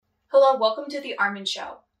Hello, welcome to the Armin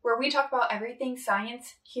Show, where we talk about everything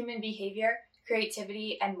science, human behavior,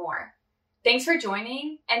 creativity, and more. Thanks for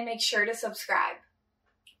joining, and make sure to subscribe.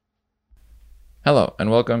 Hello, and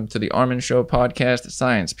welcome to the Armin Show podcast,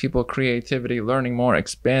 Science, People, Creativity, Learning More,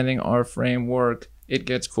 Expanding Our Framework. It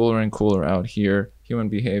gets cooler and cooler out here. Human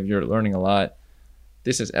behavior, learning a lot.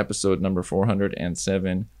 This is episode number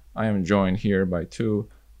 407. I am joined here by two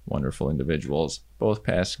wonderful individuals, both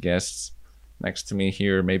past guests. Next to me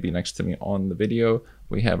here, maybe next to me on the video,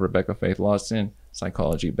 we have Rebecca Faith Lawson,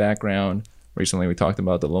 psychology background. Recently, we talked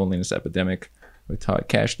about the loneliness epidemic with Todd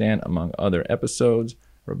Kashdan, among other episodes.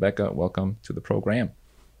 Rebecca, welcome to the program.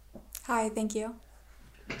 Hi, thank you.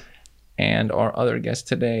 And our other guest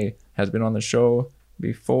today has been on the show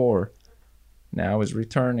before, now is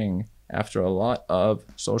returning after a lot of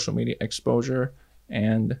social media exposure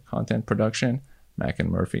and content production. Macken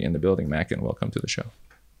Murphy in the building. Macken, welcome to the show.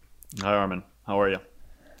 Hi, Armin. How are you?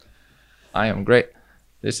 I am great.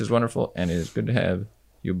 This is wonderful, and it is good to have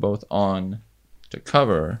you both on to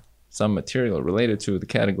cover some material related to the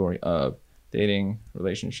category of dating,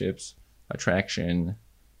 relationships, attraction,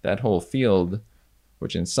 that whole field,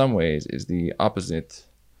 which in some ways is the opposite,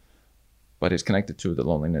 but is connected to the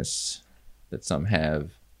loneliness that some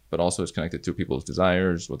have, but also is connected to people's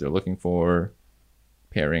desires, what they're looking for,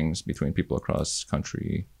 pairings between people across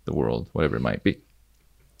country, the world, whatever it might be.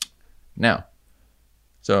 Now,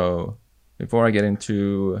 so before I get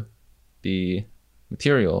into the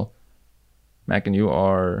material, Macken,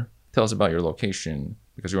 tell us about your location,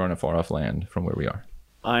 because you're in a far off land from where we are.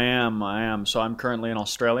 I am. So I'm currently in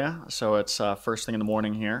Australia. So it's first thing in the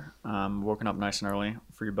morning here. Woken up nice and early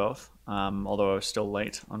for you both. Although I was still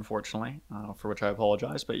late, unfortunately, for which I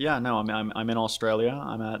apologize. But yeah, no, I'm in Australia.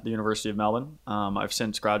 I'm at the University of Melbourne. I've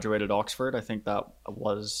since graduated Oxford.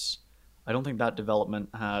 I don't think that development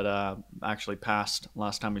had actually passed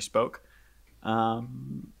last time we spoke.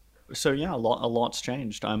 So yeah, a lot's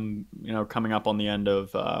changed. I'm, coming up on the end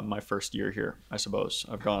of my first year here, I suppose.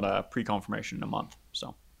 I've got a pre-confirmation in a month,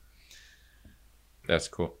 so. That's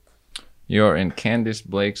cool. You're in Candice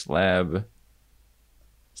Blake's lab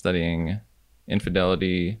studying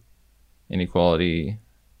infidelity, inequality,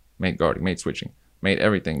 mate guarding, mate switching, mate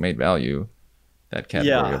everything, mate value, that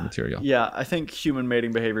category of material. Yeah, I think human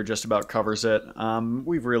mating behavior just about covers it.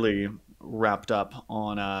 We've really wrapped up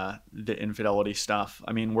on the infidelity stuff.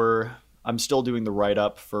 I mean, I'm still doing the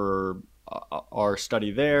write-up for our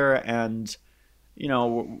study there, and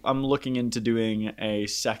I'm looking into doing a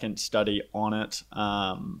second study on it,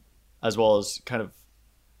 as well as kind of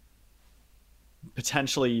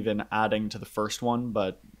potentially even adding to the first one.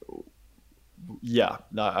 But yeah,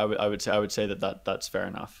 I would say that's fair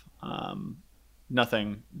enough.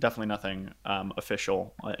 Definitely nothing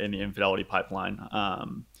official in the infidelity pipeline.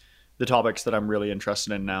 The topics that I'm really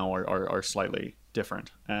interested in now are slightly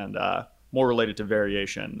different and more related to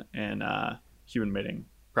variation in human mating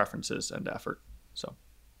preferences and effort. So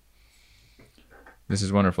this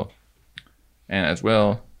is wonderful. And as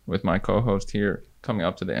well, with my co-host here, coming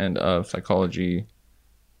up to the end of psychology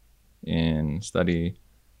in study,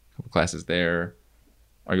 a couple classes there.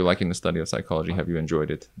 Are you liking the study of psychology? Have you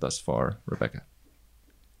enjoyed it thus far, Rebecca?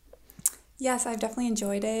 Yes, I've definitely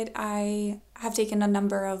enjoyed it. I have taken a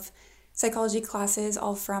number of psychology classes,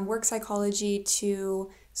 all from work psychology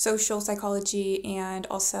to social psychology and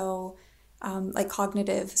also like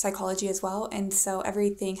cognitive psychology as well. And so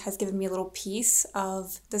everything has given me a little piece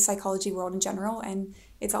of the psychology world in general, and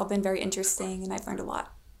it's all been very interesting, and I've learned a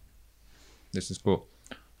lot. This is cool.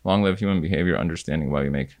 Long live human behavior, understanding why we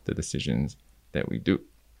make the decisions that we do.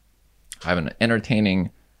 I have an entertaining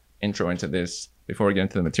intro into this. Before we get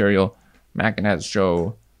into the material, Macken has a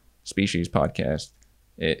show, Species Podcast.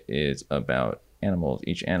 It is about animals.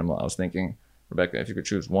 Each animal, I was thinking, Rebecca, if you could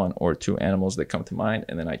choose one or two animals that come to mind,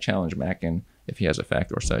 and then I challenge Macken if he has a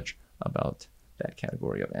fact or such about that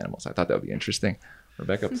category of animals. I thought that would be interesting.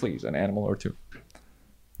 Rebecca, please, an animal or two.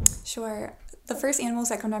 Sure. The first animals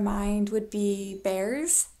that come to mind would be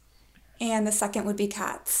bears, and the second would be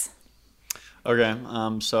cats. Okay,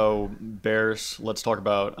 so bears. Let's talk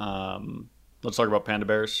about panda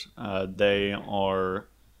bears. They are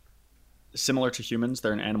similar to humans.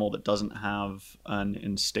 They're an animal that doesn't have an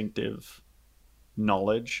instinctive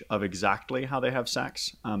knowledge of exactly how they have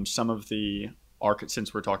sex. Some of the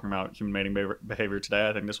since we're talking about human mating behavior today,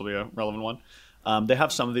 I think this will be a relevant one. They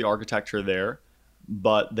have some of the architecture there,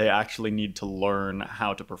 but they actually need to learn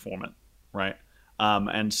how to perform it, right?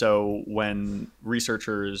 And so when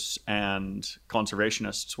researchers and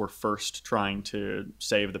conservationists were first trying to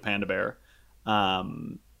save the panda bear,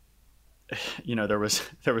 there was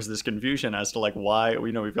this confusion as to like why,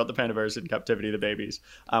 we've got the panda bears in captivity, the babies.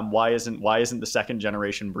 Why isn't the second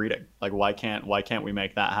generation breeding? Like why can't we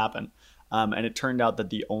make that happen? And it turned out that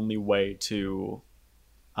the only way to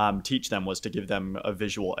teach them was to give them a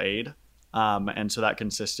visual aid. And so that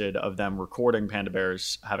consisted of them recording panda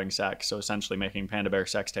bears having sex, so essentially making panda bear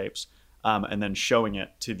sex tapes, and then showing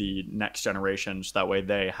it to the next generations. That way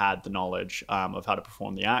they had the knowledge of how to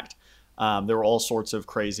perform the act. There were all sorts of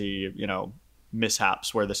crazy,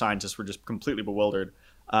 mishaps where the scientists were just completely bewildered.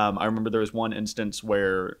 I remember there was one instance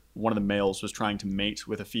where one of the males was trying to mate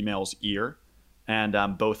with a female's ear,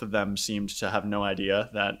 and both of them seemed to have no idea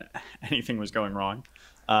that anything was going wrong.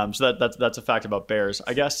 So that's a fact about bears.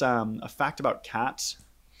 I guess a fact about cats.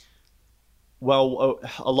 Well,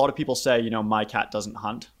 a lot of people say, my cat doesn't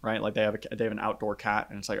hunt, right? Like they have an outdoor cat,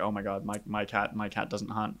 and it's like, oh my God, my cat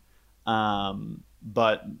doesn't hunt.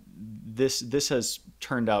 But this has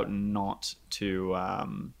turned out not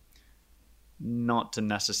to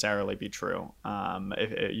necessarily be true.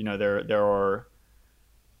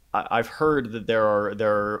 I've heard that there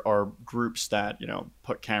are groups that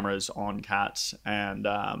put cameras on cats, and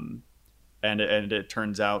it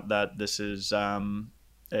turns out that this is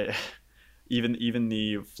even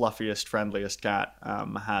the fluffiest, friendliest cat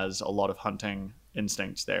has a lot of hunting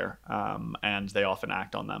instincts there, and they often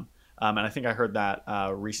act on them. And I think I heard that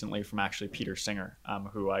recently from actually Peter Singer,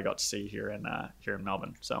 who I got to see here in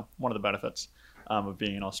Melbourne. So one of the benefits of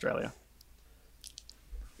being in Australia.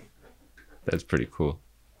 That's pretty cool.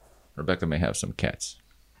 Rebecca may have some cats.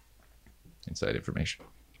 Inside information.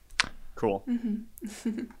 Cool.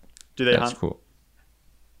 Mm-hmm. Do they hunt? That's cool.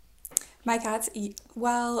 My cats,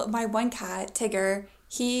 well, my one cat, Tigger,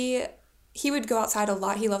 he would go outside a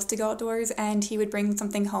lot. He loves to go outdoors, and he would bring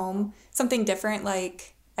something home, something different,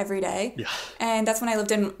 like every day. Yeah. And that's when I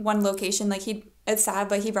lived in one location. Like it's sad,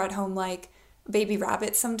 but he brought home like baby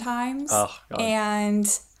rabbits sometimes. Oh, God.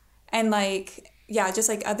 And like, yeah, just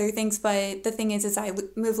like other things. But the thing is I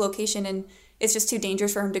move location, and it's just too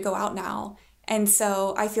dangerous for him to go out now. And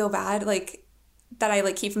so I feel bad, like, that I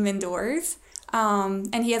like keep him indoors.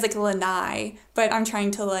 And he has like a lanai, but I'm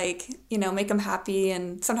trying to like, make him happy.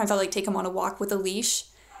 And sometimes I'll like take him on a walk with a leash.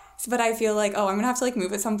 But I feel like, I'm going to have to like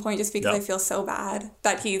move at some point just because I feel so bad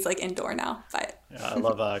that he's like indoor now. But yeah, I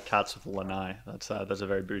love cats with a lanai. That's a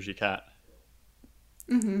very bougie cat.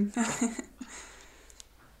 Mm-hmm.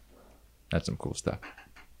 That's some cool stuff.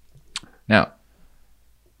 Now,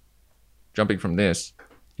 jumping from this,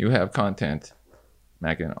 you have content,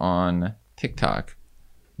 Macken, on TikTok.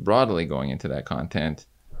 Broadly going into that content,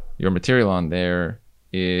 your material on there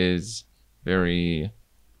is very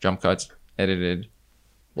jump cuts, edited,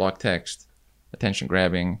 block text, attention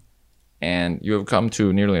grabbing, and you have come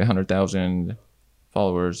to nearly 100,000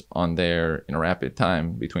 followers on there in a rapid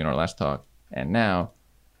time between our last talk and now.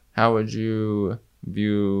 How would you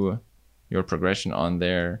view your progression on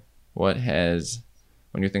there? What has,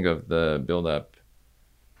 when you think of the build up,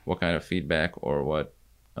 what kind of feedback or what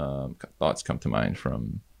thoughts come to mind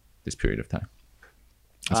from this period of time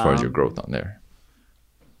as far as your growth on there?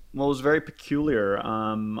 Well, it was very peculiar.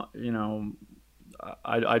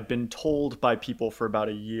 I'd been told by people for about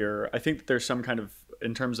a year. I think that there's some kind of,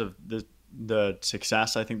 in terms of the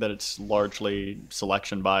success, I think that it's largely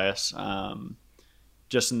selection bias.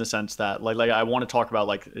 Just in the sense that like I want to talk about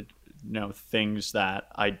like, things that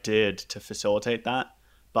I did to facilitate that.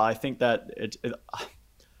 But I think that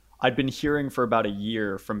I'd been hearing for about a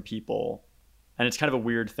year from people, and it's kind of a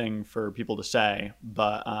weird thing for people to say,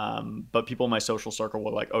 but people in my social circle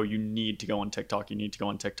were like, oh, you need to go on TikTok. You need to go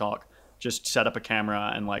on TikTok. Just set up a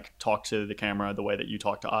camera and like talk to the camera the way that you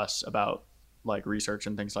talk to us about like research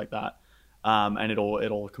and things like that. And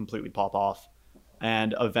it'll completely pop off.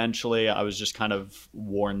 And eventually I was just kind of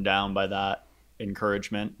worn down by that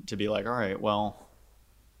encouragement to be like, all right, well,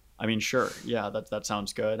 I mean, sure. Yeah, that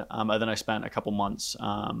sounds good. And then I spent a couple months,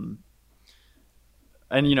 and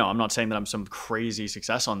I'm not saying that I'm some crazy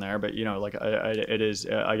success on there, but like it is,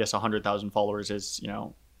 I guess 100,000 followers is,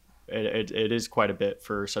 it is quite a bit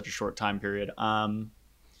for such a short time period.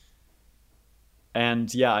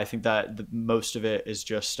 And yeah, I think that most of it is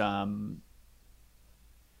just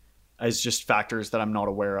factors that I'm not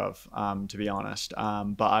aware of, to be honest.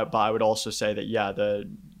 But I would also say that, yeah,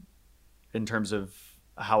 in terms of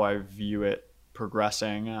how I view it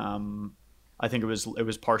progressing, I think it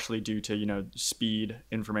was partially due to, speed,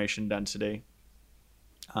 information density,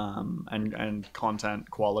 and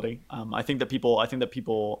content quality. I think that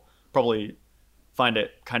people probably find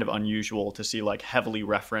it kind of unusual to see like heavily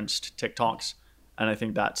referenced TikToks. And I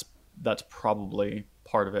think that's probably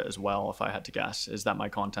part of it as well, if I had to guess, is that my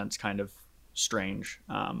content's kind of strange.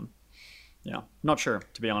 Yeah, not sure,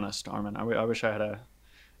 to be honest, Armin. I wish I had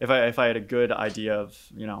if I had a good idea of,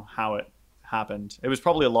 how it happened. It was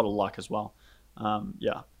probably a lot of luck as well.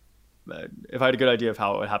 Yeah. If I had a good idea of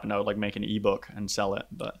how it happened, I would like make an ebook and sell it.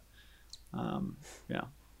 But yeah.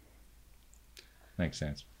 Makes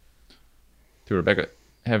sense. To Rebecca,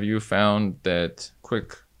 have you found that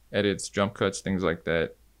quick edits, jump cuts, things like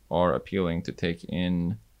that are appealing to take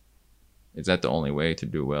in? Is that the only way to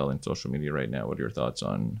do well in social media right now? What are your thoughts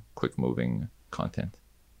on quick moving content?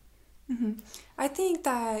 Mm-hmm. I think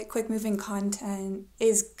that quick moving content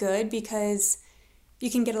is good because you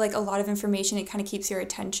can get like a lot of information. It kind of keeps your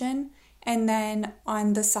attention. And then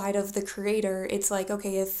on the side of the creator, it's like,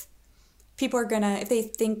 okay, if people are if they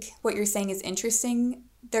think what you're saying is interesting,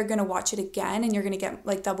 they're going to watch it again and you're going to get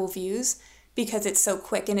like double views because it's so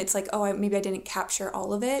quick. And it's like, oh, maybe I didn't capture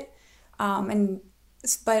all of it.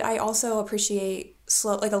 But I also appreciate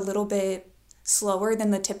like a little bit slower than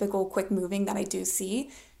the typical quick moving that I do see,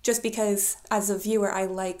 just because as a viewer, I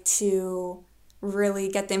like to really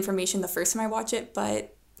get the information the first time I watch it.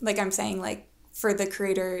 But like I'm saying, like for the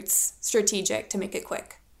creator, it's strategic to make it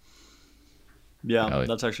quick. Yeah,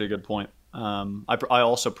 that's actually a good point. I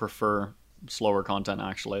also prefer slower content,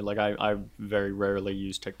 actually. Like I very rarely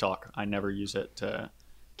use TikTok. I never use it to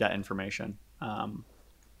get information.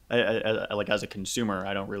 Like as a consumer,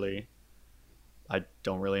 I don't really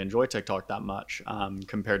enjoy TikTok that much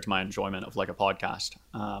compared to my enjoyment of like a podcast,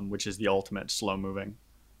 which is the ultimate slow moving.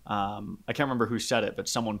 I can't remember who said it, but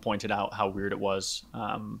someone pointed out how weird it was.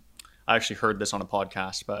 I actually heard this on a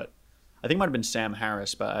podcast, but I think it might have been Sam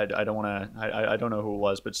Harris, but I don't want to, I don't know who it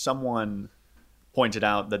was, but someone pointed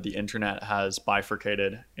out that the internet has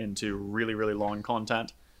bifurcated into really, really long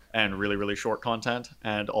content and really, really short content,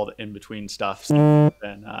 and all the in-between stuff seems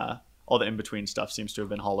to have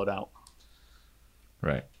been hollowed out.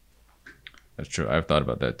 Right. That's true. I've thought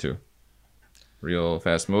about that too. Real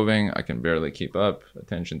fast moving, I can barely keep up,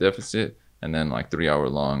 attention deficit, and then like 3-hour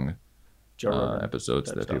long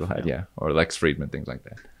episodes that people had, yeah. Or Lex Friedman, things like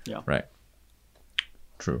that. Yeah. Right.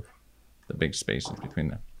 True. The big spaces between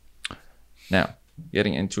them. Now,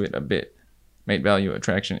 getting into it a bit. Mate value,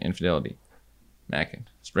 attraction, infidelity. Macken.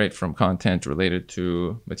 Straight from content related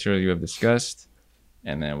to material you have discussed,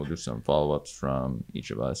 and then we'll do some follow-ups from each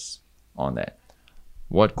of us on that.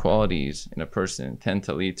 What qualities in a person tend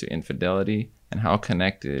to lead to infidelity, and how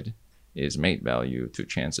connected is mate value to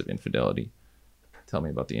chance of infidelity? Tell me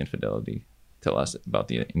about the infidelity. Tell us about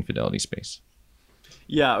the infidelity space.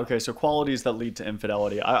 Yeah, okay, so qualities that lead to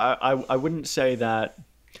infidelity. I wouldn't say that.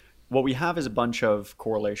 What we have is a bunch of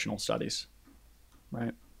correlational studies,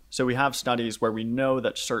 right? So we have studies where we know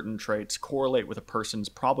that certain traits correlate with a person's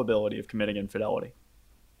probability of committing infidelity.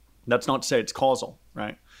 That's not to say it's causal,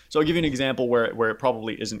 right? So I'll give you an example where it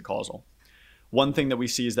probably isn't causal. One thing that we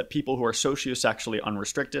see is that people who are sociosexually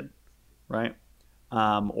unrestricted, right?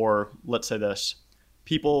 Or let's say this,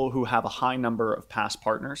 people who have a high number of past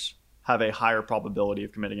partners have a higher probability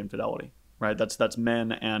of committing infidelity, right? That's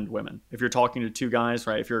men and women. If you're talking to two guys,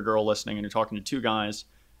 right? If you're a girl listening and you're talking to two guys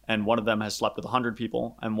and one of them has slept with 100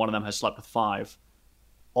 people and one of them has slept with 5,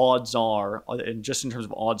 odds are, and just in terms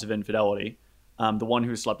of odds of infidelity, the one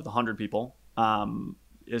who slept with 100 people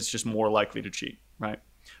is just more likely to cheat, right?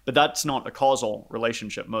 But that's not a causal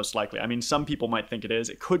relationship, most likely. I mean, some people might think it is.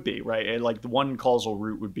 It could be, right? Like the one causal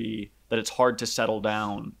route would be that it's hard to settle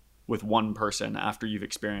down with one person after you've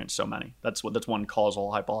experienced so many. That's one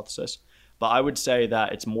causal hypothesis. But I would say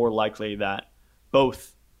that it's more likely that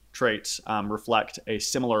both traits reflect a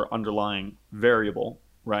similar underlying variable,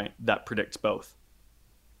 right, that predicts both.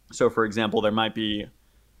 So, for example, there might be,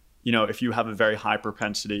 if you have a very high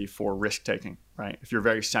propensity for risk-taking, right, if you're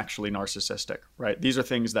very sexually narcissistic, right, these are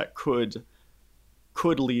things that could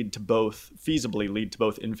feasibly lead to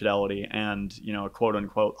both infidelity and, a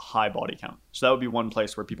quote-unquote high body count. So that would be one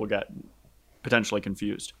place where people get potentially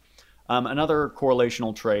confused. Another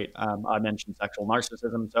correlational trait, I mentioned sexual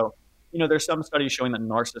narcissism. So, there's some studies showing that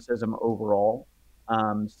narcissism overall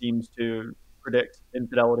seems to predict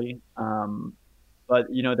infidelity. But,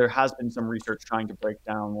 there has been some research trying to break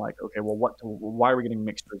down like, okay, well, why are we getting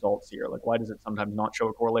mixed results here? Like, why does it sometimes not show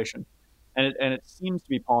a correlation? And it seems to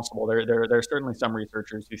be possible. There are certainly some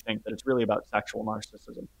researchers who think that it's really about sexual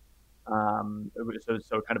narcissism.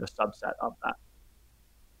 So kind of a subset of that.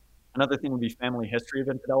 Another thing would be family history of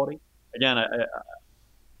infidelity. Again,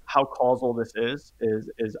 how causal this is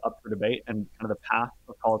up for debate, and kind of the path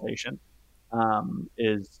of causation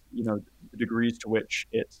is, the degrees to which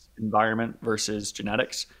it's environment versus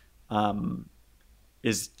genetics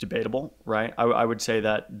is debatable, right? I would say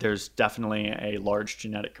that there's definitely a large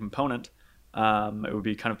genetic component. It would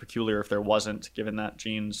be kind of peculiar if there wasn't, given that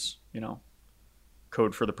genes,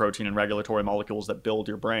 code for the protein and regulatory molecules that build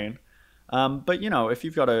your brain. But, if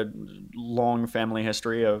you've got a long family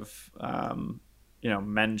history of,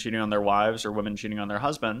 men cheating on their wives or women cheating on their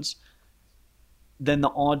husbands, then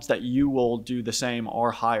the odds that you will do the same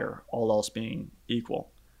are higher, all else being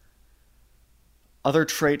equal. Other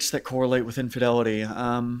traits that correlate with infidelity.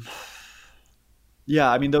 Those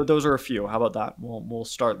are a few. How about that? We'll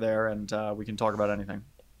start there, and we can talk about anything.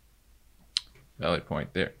 Valid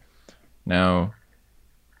point there. Now,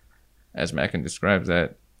 as Macken describes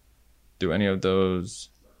that, do any of those,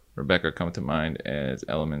 Rebecca, come to mind as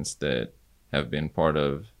elements that have been part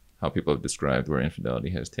of how people have described where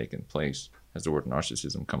infidelity has taken place? Has the word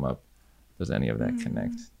narcissism come up? Does any of that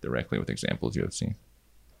connect directly with examples you have seen?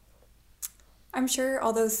 I'm sure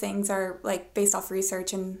all those things are like based off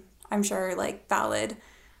research, and I'm sure like valid.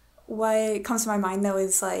 What comes to my mind though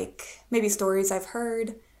is like maybe stories I've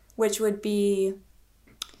heard, which would be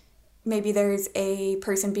maybe there's a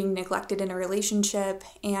person being neglected in a relationship,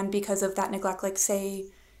 and because of that neglect, like say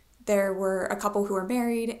there were a couple who were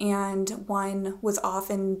married and one was off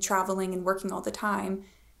and traveling and working all the time,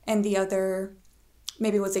 and the other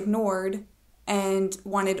maybe was ignored and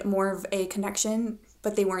wanted more of a connection,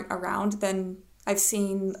 but they weren't around, then I've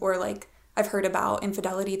seen or like I've heard about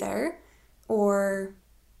infidelity there. Or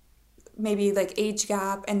maybe like age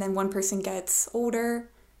gap, and then one person gets older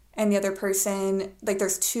and the other person, like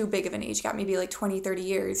there's too big of an age gap, maybe like 20, 30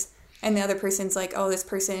 years. And the other person's like, oh, this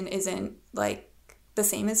person isn't like the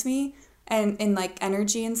same as me, and in like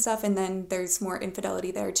energy and stuff. And then there's more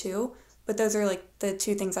infidelity there too. But those are like the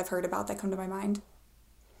two things I've heard about that come to my mind.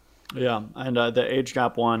 Yeah, and the age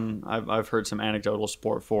gap one, I've heard some anecdotal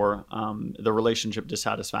support for. The relationship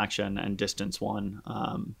dissatisfaction and distance one,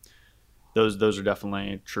 those are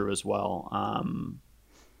definitely true as well.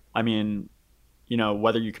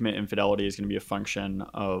 Whether you commit infidelity is going to be a function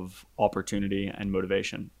of opportunity and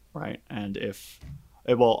motivation, right? And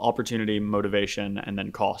opportunity, motivation, and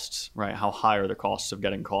then costs, right? How high are the costs of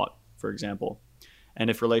getting caught, for example? And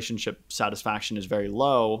if relationship satisfaction is very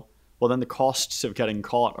low, well, then the costs of getting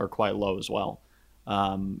caught are quite low as well,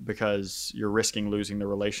 because you're risking losing the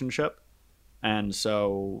relationship. And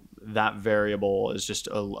so that variable is just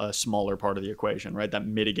a smaller part of the equation, right? That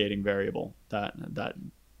mitigating variable that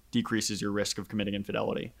decreases your risk of committing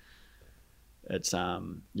infidelity. It's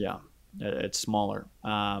it's smaller.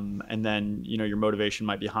 And then, your motivation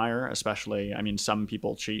might be higher, especially, some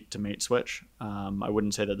people cheat to mate switch. I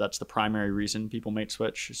wouldn't say that that's the primary reason people mate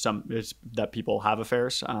switch. Some is that people have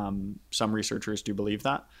affairs. Some researchers do believe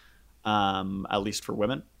that, at least for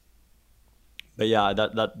women. But yeah,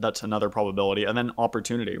 that's another probability. And then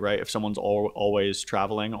opportunity, right? If someone's always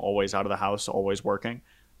traveling, always out of the house, always working,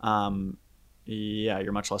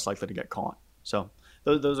 you're much less likely to get caught. So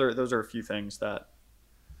those are a few things that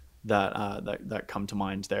come to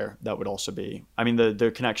mind there. That would also be,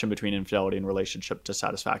 the connection between infidelity and relationship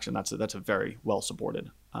dissatisfaction. That's a very well supported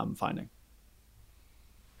finding.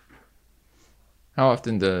 How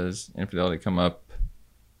often does infidelity come up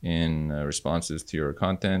in responses to your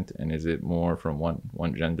content, and is it more from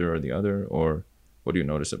one gender or the other, or what do you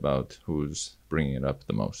notice about who's bringing it up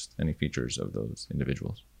the most? Any features of those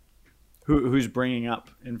individuals? Who's bringing up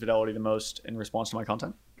infidelity the most in response to my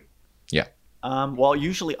content? Yeah. Well,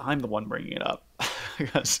 usually I'm the one bringing it up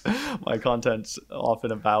because my content's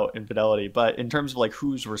often about infidelity. But in terms of like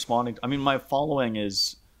who's responding, my following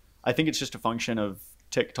is, I think it's just a function of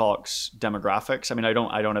TikTok's demographics. I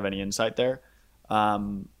don't have any insight there.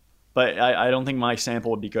 But I don't think my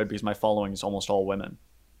sample would be good because my following is almost all women.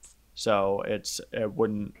 So it's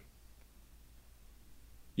going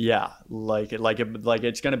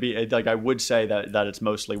to be like, I would say that it's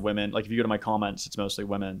mostly women. Like if you go to my comments, it's mostly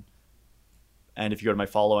women. And if you go to my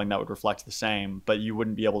following, that would reflect the same, but you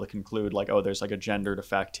wouldn't be able to conclude like, oh, there's like a gendered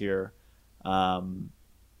effect here. I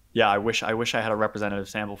wish I had a representative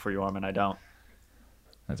sample for you, Armin. I don't.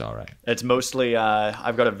 That's all right. It's mostly,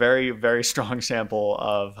 I've got a very, very strong sample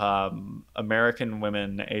of American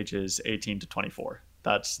women ages 18 to 24.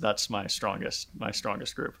 That's my strongest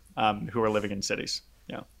group, who are living in cities.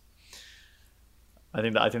 Yeah. I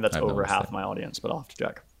think that's over half my audience, but I'll have to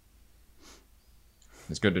check.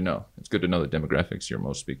 It's good to know. It's good to know the demographics you're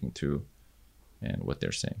most speaking to and what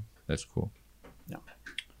they're saying. That's cool. Yeah.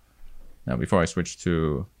 Now, before I switch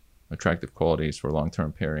to attractive qualities for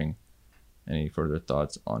long-term pairing, any further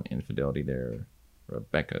thoughts on infidelity there,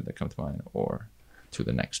 Rebecca, that come to mind, or to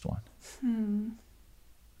the next one?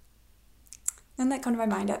 None that come to my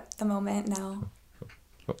mind at the moment, no.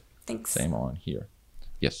 Cool. Thanks. Same on here.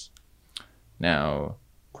 Yes. Now,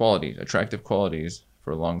 qualities, attractive qualities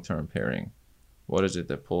for long-term pairing. What is it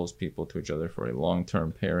that pulls people to each other for a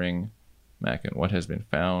long-term pairing? Macken, what has been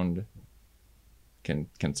found? Can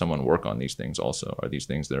someone work on these things also? Are these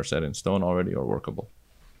things that are set in stone already or workable?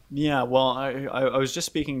 Yeah, well, I was just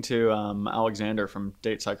speaking to Alexander from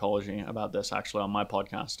Date Psychology about this actually on my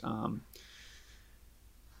podcast.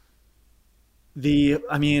 There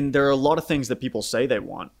are a lot of things that people say they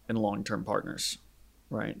want in long-term partners,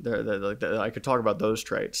 right? I could talk about those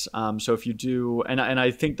traits. So if you do, and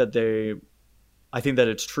I think that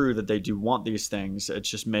it's true that they do want these things. It's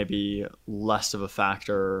just maybe less of a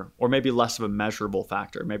factor, or maybe less of a measurable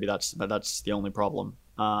factor. Maybe that's the only problem.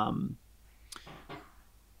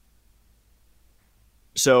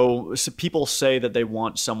 So people say that they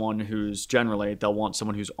want someone they'll want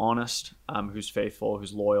someone who's honest, who's faithful,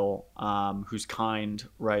 who's loyal, who's kind,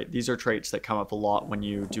 right? These are traits that come up a lot when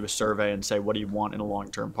you do a survey and say, what do you want in a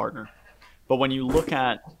long-term partner? But when you look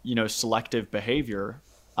at, selective behavior,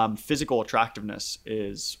 physical attractiveness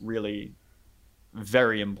is really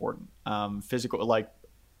very important.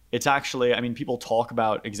 It's actually, people talk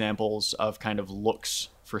about examples of kind of looks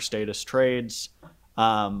for status trades.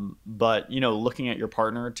 But looking at your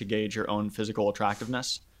partner to gauge your own physical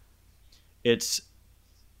attractiveness,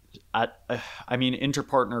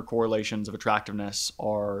 interpartner correlations of attractiveness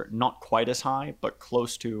are not quite as high, but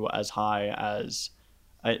close to as high as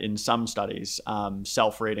in some studies,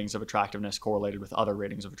 self ratings of attractiveness correlated with other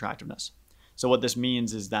ratings of attractiveness. So what this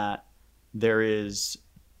means is that there is,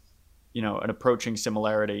 an approaching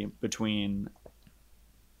similarity between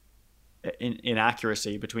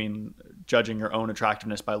inaccuracy between judging your own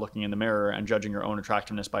attractiveness by looking in the mirror and judging your own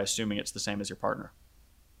attractiveness by assuming it's the same as your partner,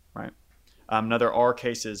 right? Now, there are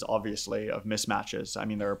cases, obviously, of mismatches.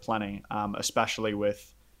 There are plenty, especially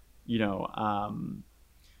with,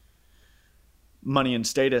 money and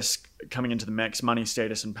status coming into the mix, money,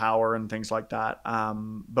 status, and power, and things like that.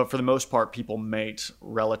 But for the most part, people mate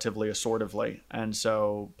relatively assortively. And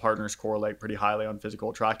so partners correlate pretty highly on physical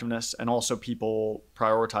attractiveness. And also people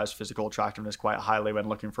prioritize physical attractiveness quite highly when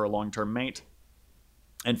looking for a long-term mate.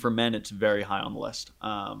 And for men, it's very high on the list.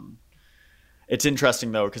 It's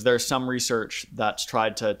interesting, though, because there's some research that's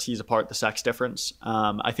tried to tease apart the sex difference.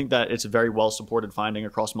 I think that it's a very well-supported finding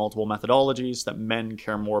across multiple methodologies that men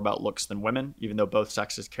care more about looks than women, even though both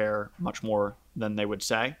sexes care much more than they would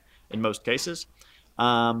say in most cases.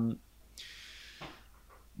 But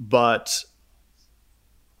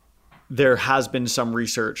there has been some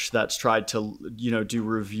research that's tried to, do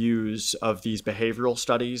reviews of these behavioral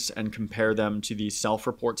studies and compare them to these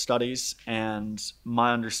self-report studies. And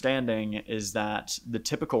my understanding is that the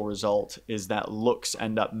typical result is that looks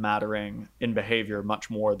end up mattering in behavior much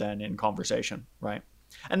more than in conversation, right?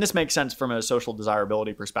 And this makes sense from a social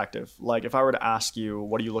desirability perspective. Like if I were to ask you,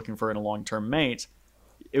 what are you looking for in a long-term mate?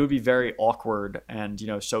 It would be very awkward and,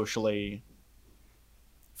 socially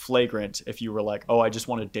flagrant if you were like, oh, I just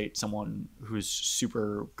want to date someone who's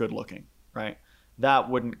super good looking, right? That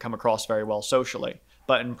wouldn't come across very well socially.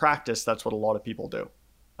 But in practice, that's what a lot of people do,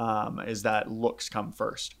 is that looks come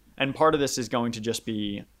first. And part of this is going to just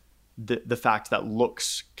be the fact that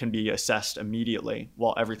looks can be assessed immediately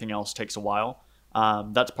while everything else takes a while.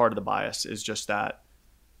 That's part of the bias, is just that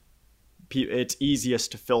it's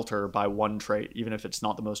easiest to filter by one trait, even if it's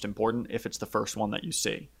not the most important, if it's the first one that you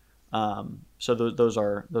see. So those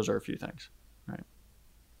are a few things, right?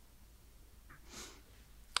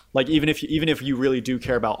 Like even if you really do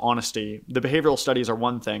care about honesty, the behavioral studies are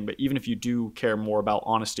one thing, but even if you do care more about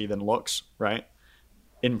honesty than looks, right?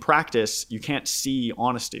 In practice, you can't see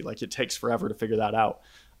honesty. Like it takes forever to figure that out.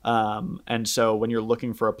 And so when you're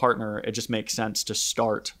looking for a partner, it just makes sense to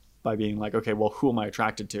start by being like, okay, well, who am I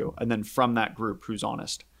attracted to? And then from that group, who's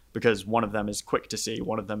honest? Because one of them is quick to see,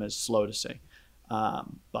 one of them is slow to see.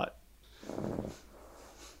 But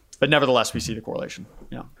nevertheless, we see the correlation.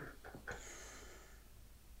 Yeah.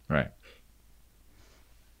 Right.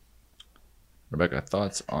 Rebecca,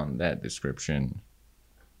 thoughts on that description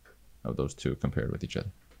of those two compared with each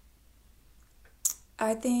other?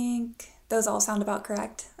 I think those all sound about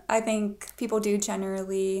correct. I think people do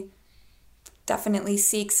generally definitely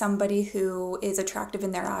seek somebody who is attractive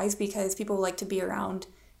in their eyes because people like to be around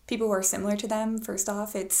people who are similar to them. First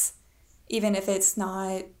off, it's even if it's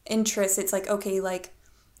not interest, it's like, okay, like,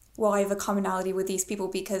 well, I have a commonality with these people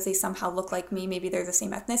because they somehow look like me. Maybe they're the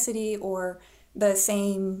same ethnicity or the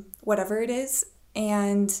same whatever it is.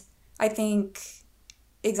 And I think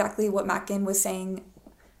exactly what Macken was saying,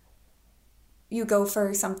 you go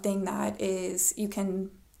for something that is, you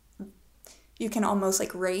can almost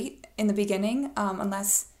like rate in the beginning,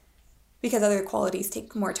 because other qualities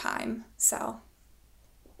take more time. So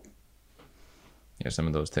yeah, some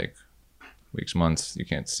of those take weeks, months. You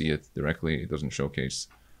can't see it directly. It doesn't showcase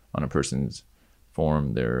on a person's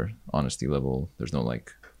form their honesty level. There's no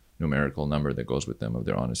like numerical number that goes with them of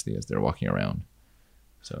their honesty as they're walking around.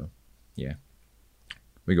 So yeah,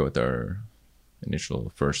 we go with our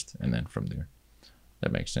initial first and then from there.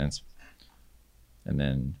 That makes sense. And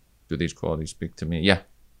then, do these qualities speak to me? Yeah,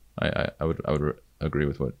 I would agree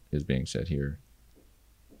with what is being said here.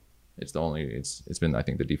 It's been, I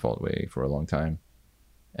think, the default way for a long time.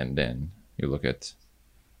 And then you look at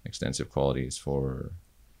extensive qualities for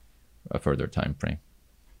a further time frame.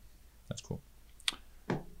 That's cool.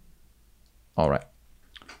 All right.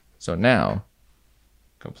 So now,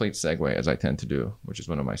 complete segue, as I tend to do, which is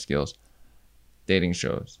one of my skills. Dating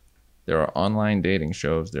shows. There are online dating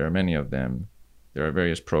shows. There are many of them. There are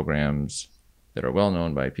various programs that are well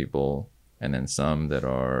known by people, and then some that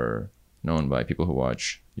are known by people who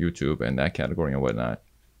watch YouTube and that category and whatnot.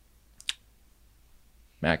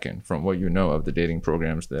 Macken, from what you know of the dating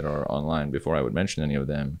programs that are online, before I would mention any of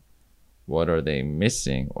them, what are they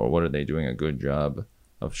missing, or what are they doing a good job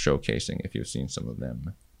of showcasing, if you've seen some of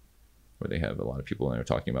them, where they have a lot of people and they're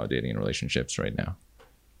talking about dating and relationships right now?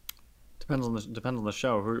 Depends on the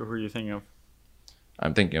show. Who are you thinking of?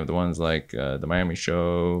 I'm thinking of the ones like the Miami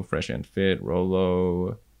Show, Fresh and Fit,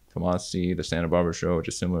 Rolo, Tomasi, the Santa Barbara Show, which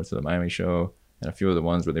is similar to the Miami Show, and a few of the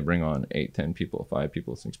ones where they bring on 8, 10 people, 5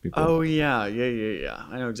 people, 6 people. Oh yeah.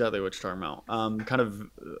 I know exactly what you're talking about. Kind of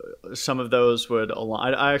some of those would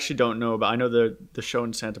align. I actually don't know, but I know the show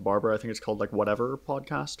in Santa Barbara. I think it's called like Whatever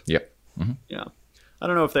Podcast. Yep. Mm-hmm. Yeah. I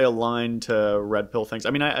don't know if they align to red pill things.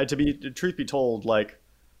 I mean, truth be told, like,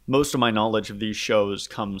 most of my knowledge of these shows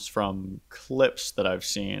comes from clips that I've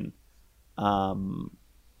seen.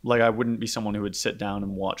 Like, I wouldn't be someone who would sit down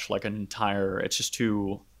and watch like an entire. It's just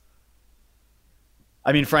too.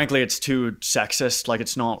 I mean, frankly, it's too sexist. Like,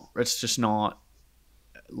 it's just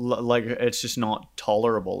not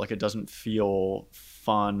tolerable. Like, it doesn't feel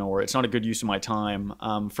fun, or it's not a good use of my time.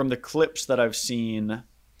 From the clips that I've seen,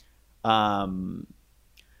 I mean,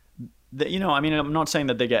 I'm not saying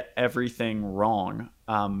that they get everything wrong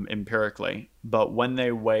empirically, but when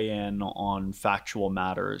they weigh in on factual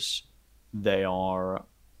matters, they are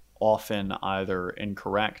often either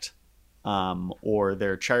incorrect or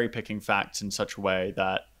they're cherry picking facts in such a way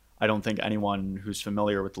that I don't think anyone who's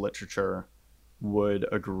familiar with the literature would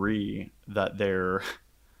agree that they're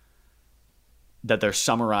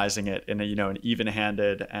summarizing it in an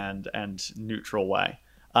even-handed and neutral way.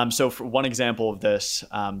 So for one example of this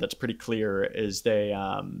that's pretty clear is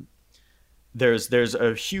there's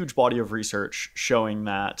a huge body of research showing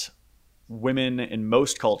that women in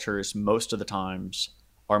most cultures, most of the times,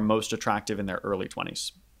 are most attractive in their early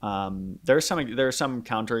 20s. There are some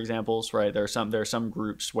counterexamples, right? There are some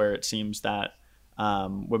groups where it seems that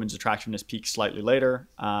women's attractiveness peaks slightly later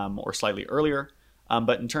or slightly earlier.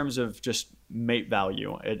 But in terms of just mate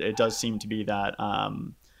value, it does seem to be that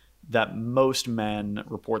that most men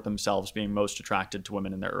report themselves being most attracted to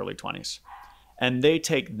women in their early 20s. And they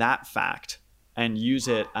take that fact and use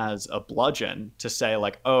it as a bludgeon to say,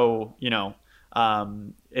 like, oh,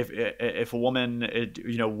 if a woman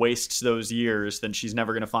wastes those years, then she's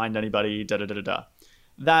never going to find anybody, da da da da da.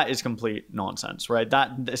 That is complete nonsense, right?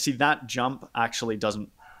 That jump actually doesn't.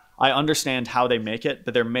 I understand how they make it,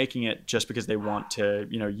 but they're making it just because they want to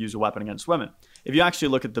use a weapon against women. If you actually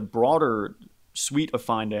look at the broader suite of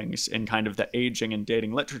findings in kind of the aging and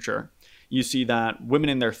dating literature, you see that women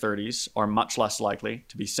in their 30s are much less likely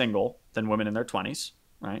to be single than women in their 20s,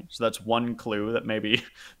 right? So that's one clue that maybe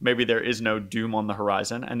there is no doom on the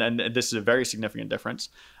horizon. And then this is a very significant difference.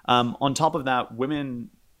 On top of that,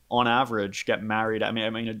 women on average get married. I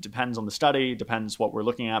mean, it depends on the study, depends what we're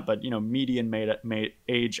looking at, but median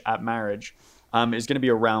age at marriage is going to be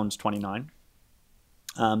around 29.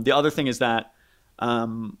 The other thing is that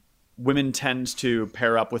women tend to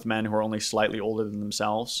pair up with men who are only slightly older than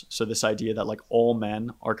themselves. So this idea that like all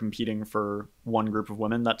men are competing for one group of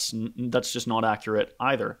women, that's just not accurate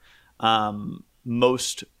either.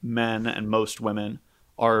 Most men and most women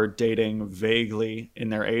are dating vaguely in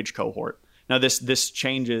their age cohort. Now this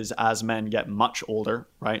changes as men get much older,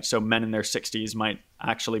 right? So men in their 60s might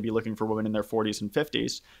actually be looking for women in their 40s and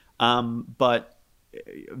 50s. But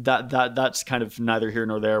that's kind of neither here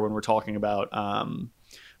nor there when we're talking about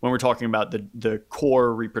the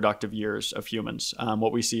core reproductive years of humans.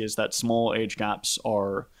 What we see is that small age gaps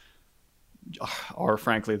are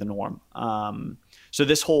frankly the norm. So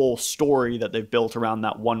this whole story that they've built around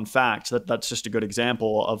that one fact, that's just a good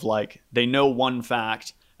example of like, they know one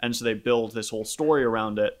fact, and so they build this whole story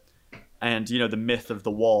around it. And, the myth of the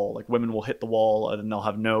wall, like women will hit the wall and then they'll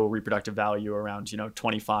have no reproductive value around,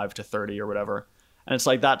 25 to 30 or whatever. And it's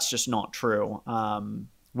like, that's just not true.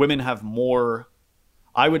 Women have more,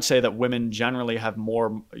 I would say that women generally have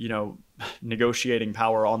more, negotiating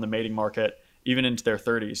power on the mating market, even into their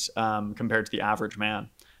 30s, compared to the average man.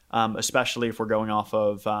 Especially if we're going off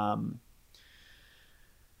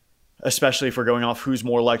who's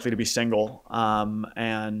more likely to be single,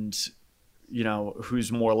 and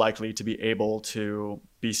who's more likely to be able to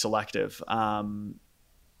be selective.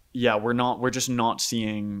 We're just not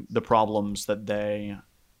seeing the problems that they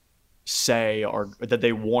say that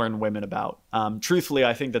they warn women about. Truthfully,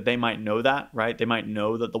 I think that they might know that, right? They might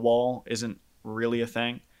know that the wall isn't really a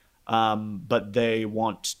thing, but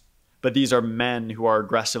these are men who are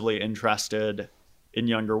aggressively interested in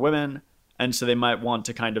younger women, and so they might want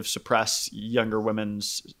to kind of suppress younger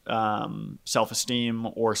women's self-esteem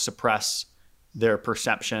or suppress their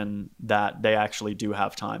perception that they actually do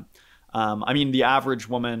have time. The average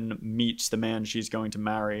woman meets the man she's going to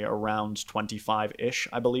marry around 25-ish,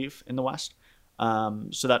 I believe, in the West.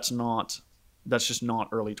 So that's just not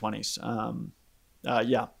early 20s.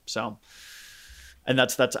 And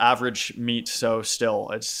that's average meet. So still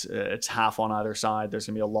it's half on either side. There's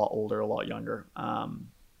gonna be a lot older, a lot younger.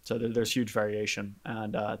 So there's huge variation,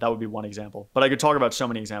 and that would be one example. But I could talk about so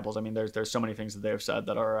many examples. There's so many things that they have said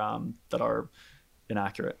that are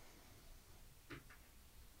inaccurate.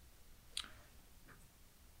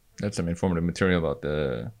 That's some informative material about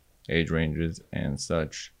the age ranges and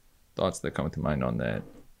such. Thoughts that come to mind on that,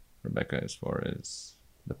 Rebecca, as far as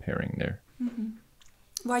the pairing there? Mm-hmm.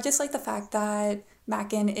 Well, I just like the fact that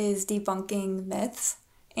Macken is debunking myths,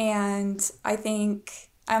 and I think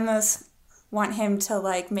I almost want him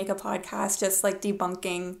to make a podcast just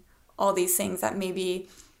debunking all these things that maybe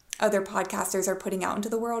other podcasters are putting out into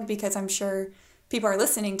the world, because I'm sure people are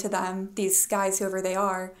listening to them, these guys, whoever they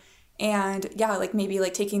are, and maybe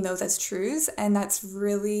taking those as truths. And that's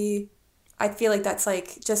really, I feel like that's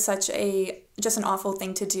just an awful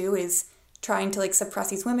thing to do, is trying to suppress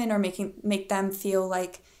these women or make them feel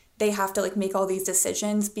like they have to make all these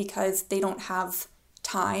decisions because they don't have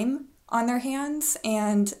time on their hands.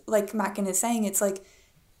 And like Macken is saying, it's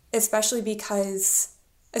especially because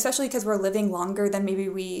we're living longer than maybe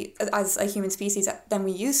we as a human species than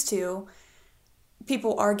we used to,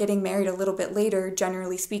 people are getting married a little bit later,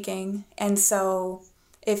 generally speaking. And so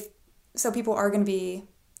people are going to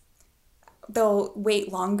they'll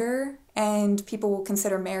wait longer, and people will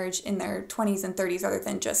consider marriage in their 20s and 30s rather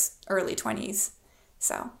than just early 20s.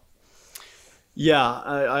 So. Yeah,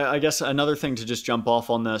 I guess another thing to just jump off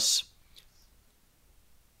on this.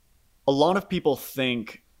 A lot of people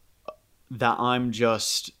think that I'm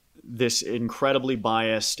just this incredibly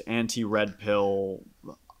biased anti-red pill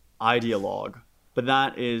ideologue, but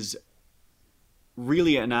that is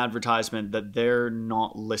really an advertisement that they're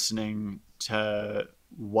not listening to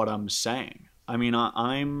what I'm saying.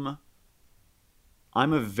 I'm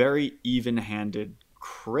a very even-handed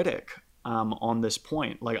critic on this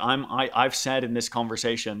point. I've said in this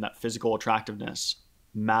conversation that physical attractiveness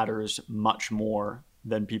matters much more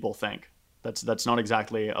than people think. That's not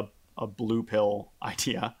exactly a blue pill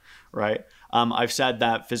idea, right? I've said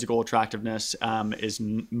that physical attractiveness is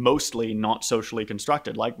mostly not socially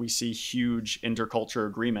constructed. We see huge interculture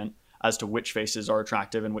agreement as to which faces are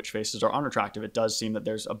attractive and which faces are unattractive. It does seem that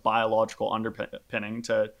there's a biological underpinning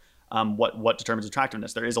to what determines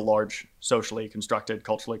attractiveness. There is a large socially constructed,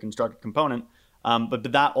 culturally constructed component,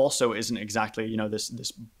 but that also isn't exactly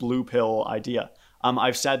this blue pill idea.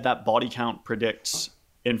 I've said that body count predicts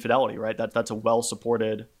infidelity, right? That's a well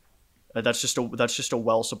supported. That's just a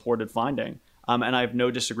well supported finding, and I have no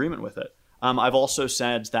disagreement with it. I've also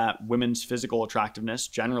said that women's physical attractiveness,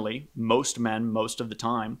 generally, most men, most of the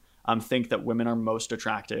time, think that women are most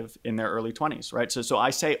attractive in their early 20s, right? So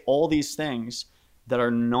I say all these things that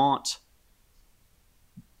are not,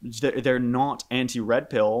 they're not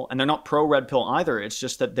anti-red pill, and they're not pro-red pill either. It's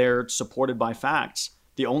just that they're supported by facts.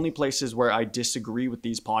 The only places where I disagree with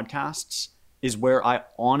these podcasts is where I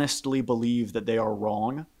honestly believe that they are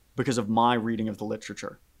wrong because of my reading of the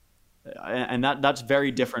literature. And that's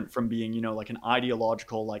very different from being, an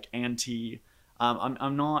ideological, anti,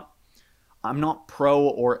 I'm not pro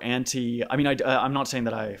or anti. I'm not saying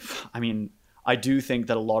that I do think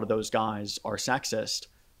that a lot of those guys are sexist,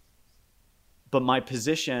 but my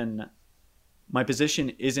position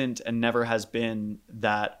isn't and never has been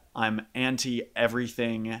that I'm anti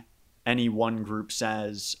everything any one group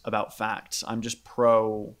says about facts. I'm just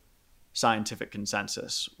pro scientific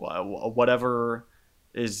consensus. Whatever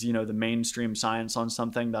is, the mainstream science on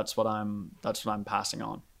something, that's what I'm passing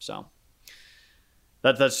on. So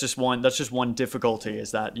that's just one difficulty,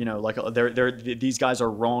 is that, these guys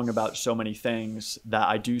are wrong about so many things that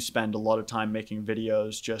I do spend a lot of time making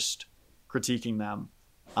videos just critiquing them.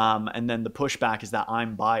 And then the pushback is that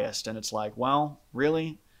I'm biased. And it's like, well,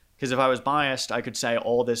 really? Because if I was biased, I could say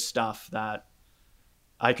all this stuff that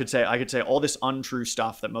I could say all this untrue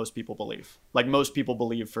stuff that most people believe. Like most people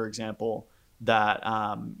believe, for example, that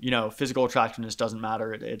physical attractiveness doesn't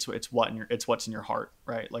matter. It's what's in your heart,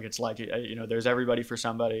 right? Like it's like there's everybody for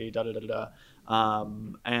somebody. Da da da da.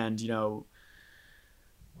 And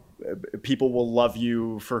people will love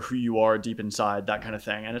you for who you are deep inside, that kind of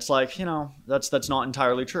thing. And it's like, that's not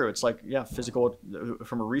entirely true. It's like, yeah,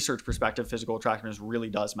 from a research perspective, physical attractiveness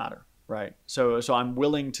really does matter, right? So I'm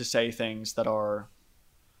willing to say things that are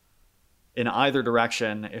in either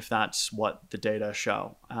direction if that's what the data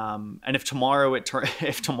show. And if tomorrow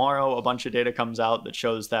a bunch of data comes out that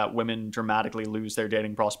shows that women dramatically lose their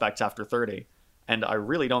dating prospects after 30, and I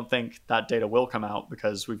really don't think that data will come out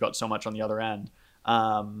because we've got so much on the other end,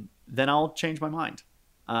 then I'll change my mind.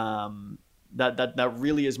 That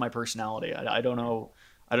really is my personality. I don't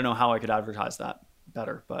know how I could advertise that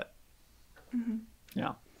better, but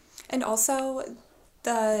yeah. And also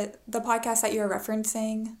the podcast that you're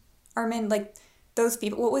referencing, Armin, like those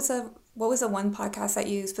people, what was the one podcast that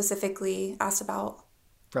you specifically asked about?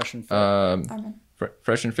 Fresh and Fit. Armin.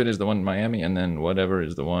 Fresh and Fit is the one in Miami, and then Whatever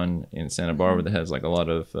is the one in Santa Barbara that has like a lot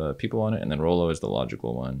of people on it, and then Rollo is the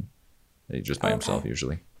logical one. He's just by himself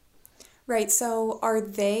usually. Right. So are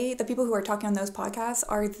the people who are talking on those podcasts,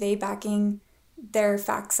 are they backing their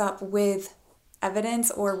facts up with evidence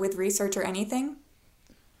or with research or anything?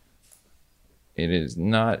 It is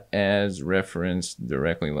not as referenced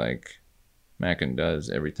directly like Macken does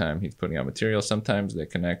every time he's putting out material. Sometimes they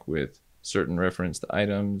connect with certain referenced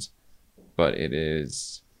items, but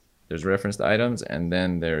there's referenced items, and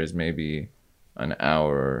then there is maybe an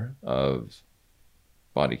hour of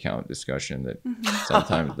body count discussion that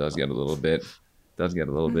sometimes does get a little bit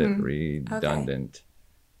redundant.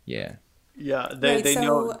 Okay. Yeah. They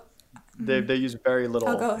know they use very little.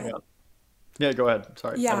 Oh, go ahead. Yeah, go ahead.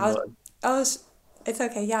 Sorry. Yeah, it's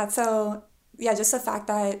okay. Yeah. So yeah, just the fact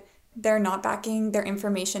that they're not backing their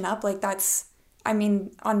information up, like on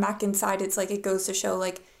Macken's side, it's like, it goes to show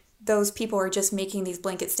like those people are just making these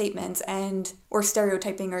blanket statements or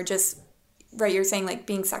stereotyping, or just, right, you're saying like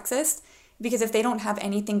being sexist, because if they don't have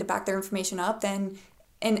anything to back their information up, then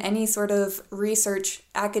in any sort of research,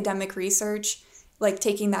 academic research, like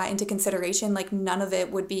taking that into consideration, like none of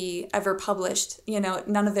it would be ever published,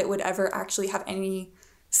 none of it would ever actually have any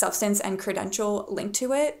substance and credential linked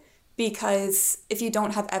to it, because if you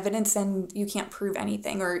don't have evidence, then you can't prove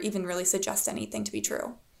anything or even really suggest anything to be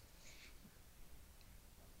true.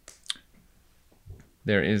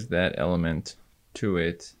 There is that element to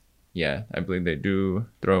it. Yeah, I believe they do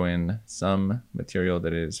throw in some material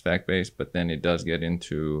that is fact-based, but then it does get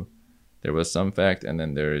into, there was some fact, and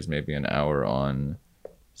then there is maybe an hour on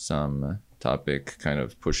some topic kind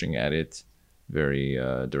of pushing at it very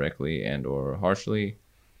directly and or harshly.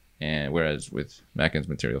 And whereas with Macken's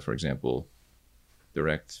material, for example,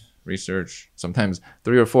 direct research, sometimes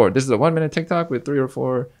 3 or 4. This is a 1-minute TikTok with 3 or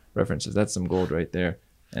 4 references. That's some gold right there.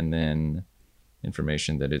 And then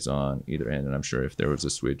information that is on either end. And I'm sure if there was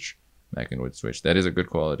a switch, Macken would switch. That is a good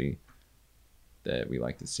quality that we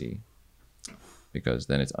like to see, because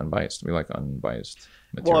then it's unbiased. We like unbiased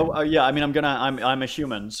material. Well, yeah, I mean, I'm a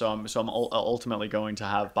human, so I'm ultimately going to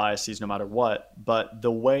have biases no matter what. But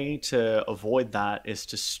the way to avoid that is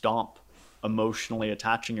to stop emotionally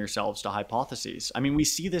attaching yourselves to hypotheses. I mean, we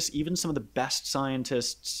see this, even some of the best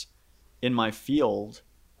scientists in my field,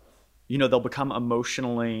 they'll become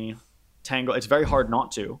emotionally tangled. It's very hard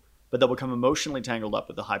not to, but they'll become emotionally tangled up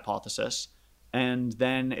with the hypothesis, and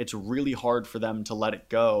then it's really hard for them to let it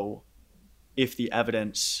go if the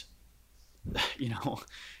evidence,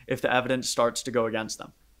 if the evidence starts to go against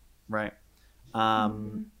them, right?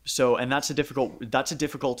 So, and that's a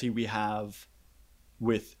difficulty we have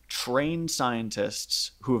with trained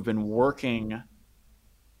scientists who have been working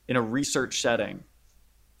in a research setting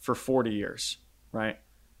for 40 years, right?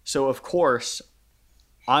 So of course,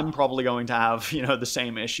 I'm probably going to have, the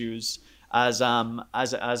same issues as a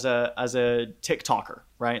TikToker,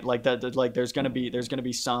 right? Like that, like there's going to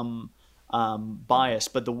be some bias,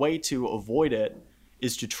 but the way to avoid it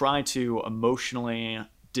is to try to emotionally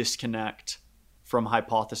disconnect from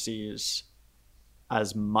hypotheses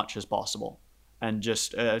as much as possible. And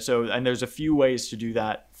just and there's a few ways to do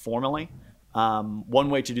that formally. One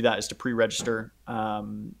way to do that is to pre-register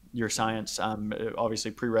your science,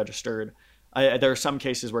 obviously pre-registered. There are some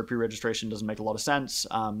cases where pre-registration doesn't make a lot of sense.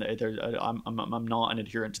 I'm not an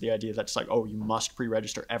adherent to the idea that's like, oh, you must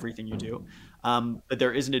pre-register everything you do. But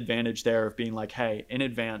there is an advantage there of being like, hey, in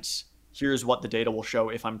advance, here's what the data will show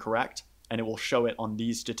if I'm correct, and it will show it on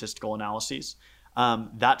these statistical analyses.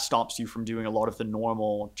 that stops you from doing a lot of the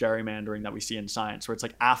normal gerrymandering that we see in science, where it's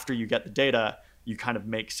like after you get the data, you kind of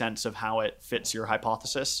make sense of how it fits your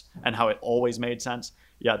hypothesis and how it always made sense.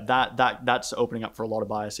 Yeah, that's opening up for a lot of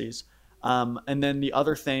biases. And then the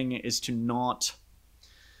other thing is to not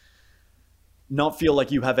feel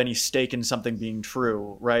like you have any stake in something being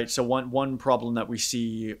true, right? So one problem that we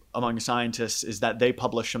see among scientists is that they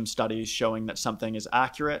publish some studies showing that something is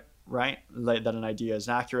accurate, right? That an idea is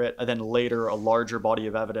accurate. And then later a larger body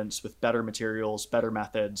of evidence with better materials, better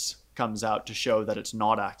methods comes out to show that it's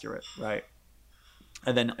not accurate, right?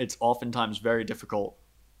 And then it's oftentimes very difficult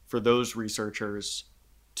for those researchers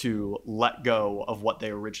to let go of what they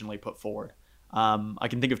originally put forward. I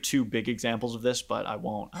can think of two big examples of this, but I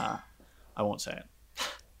won't say it.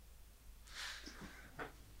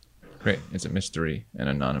 Great. It's a mystery and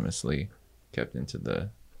anonymously kept into the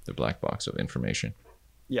black box of information.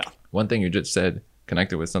 Yeah. One thing you just said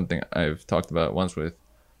connected with something I've talked about once with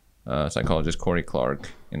psychologist Corey Clark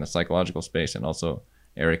in the psychological space, and also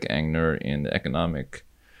Eric Angner in the economic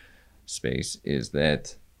space, is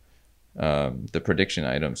that the prediction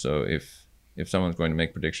item. So if someone's going to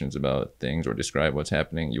make predictions about things or describe what's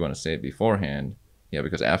happening, you want to say it beforehand. Yeah,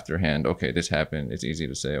 because afterhand, okay, this happened. It's easy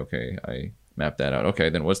to say, okay, I mapped that out. Okay,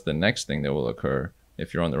 then what's the next thing that will occur?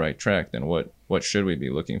 If you're on the right track, then what should we be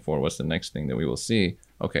looking for? What's the next thing that we will see?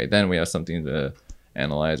 Okay, then we have something to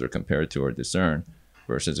analyze or compare to or discern.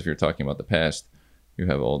 Versus if you're talking about the past, you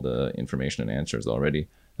have all the information and answers already.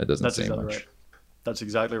 That doesn't say exactly much. Right. That's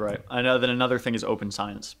exactly right. I know that another thing is open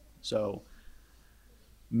science. So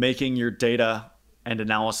making your data and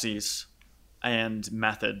analyses and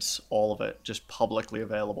methods, all of it, just publicly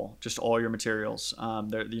available, just all your materials.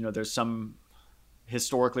 There's some,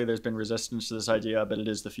 historically there's been resistance to this idea, but it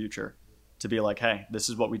is the future to be like, hey, this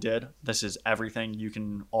is what we did. This is everything. You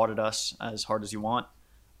can audit us as hard as you want.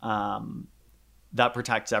 That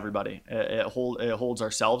protects everybody. It holds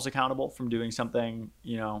ourselves accountable from doing something,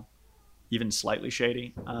 even slightly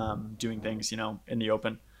shady, doing things, in the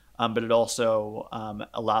open. But it also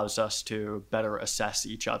allows us to better assess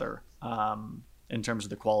each other in terms of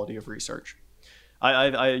the quality of research.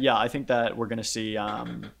 I think that we're going to see.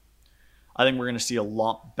 I think we're going to see a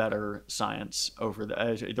lot better science over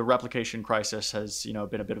the replication crisis has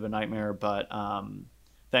been a bit of a nightmare, but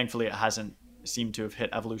thankfully it hasn't seemed to have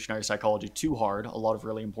hit evolutionary psychology too hard. A lot of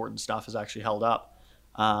really important stuff has actually held up.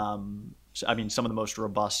 Some of the most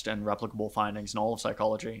robust and replicable findings in all of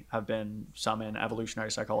psychology have been some in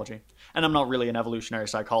evolutionary psychology. And I'm not really an evolutionary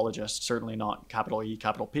psychologist, certainly not capital E,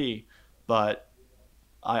 capital P, but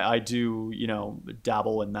I do,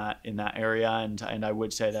 dabble in that area. And I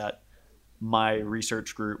would say that my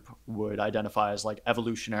research group would identify as like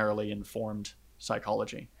evolutionarily informed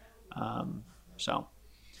psychology. So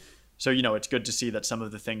it's good to see that some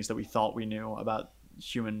of the things that we thought we knew about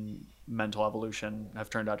human mental evolution have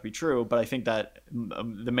turned out to be true. But I think that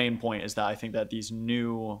the main point is that I think that these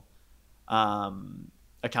new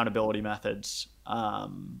accountability methods,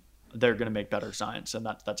 they're going to make better science, and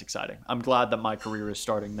that's exciting. I'm glad that my career is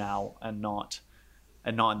starting now and not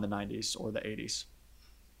in the 90s or the 80s.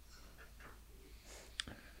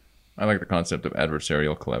 I like the concept of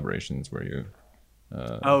adversarial collaborations where you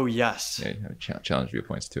oh yes, yeah, challenge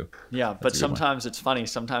viewpoints too. Yeah, but sometimes it's funny.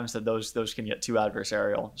 Sometimes that those can get too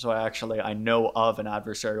adversarial. So I know of an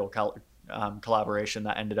adversarial collaboration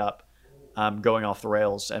that ended up going off the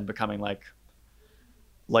rails and becoming like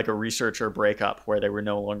a researcher breakup where they were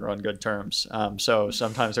no longer on good terms. So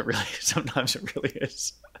sometimes it really is. Sometimes it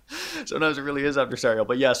really is adversarial.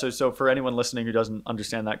 But yeah, so for anyone listening who doesn't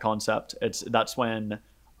understand that concept, that's when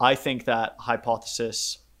I think that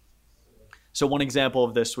hypothesis. So one example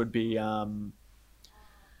of this would be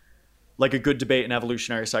like a good debate in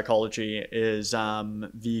evolutionary psychology is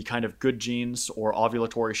the kind of good genes or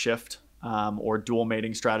ovulatory shift or dual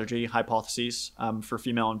mating strategy hypotheses for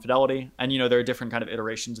female infidelity. And, there are different kind of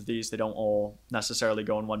iterations of these. They don't all necessarily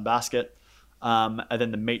go in one basket. And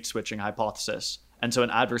then the mate switching hypothesis. And so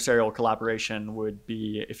an adversarial collaboration would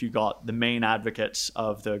be if you got the main advocates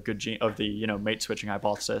of the mate switching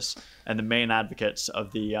hypothesis and the main advocates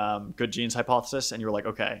of the good genes hypothesis, and you were like,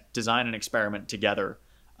 okay, design an experiment together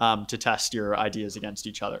to test your ideas against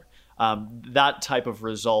each other. That type of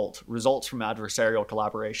results from adversarial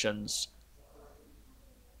collaborations.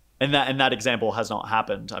 And that example has not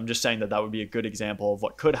happened. I'm just saying that would be a good example of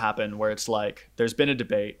what could happen, where it's like there's been a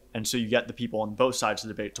debate, and so you get the people on both sides of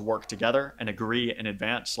the debate to work together and agree in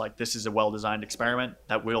advance, like this is a well-designed experiment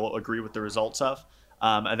that we'll agree with the results of,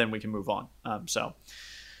 and then we can move on.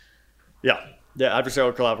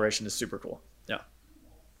 Adversarial collaboration is super cool. Yeah.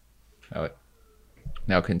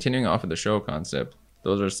 Now, continuing off of the show concept,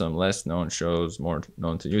 those are some less known shows, more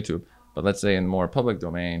known to YouTube. But let's say in more public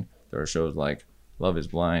domain, there are shows like Love is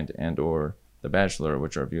Blind and or The Bachelor,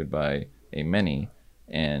 which are viewed by a many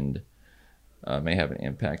and may have an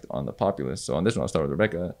impact on the populace. So on this one, I'll start with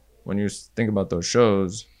Rebecca. When you think about those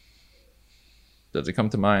shows, does it come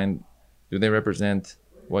to mind, do they represent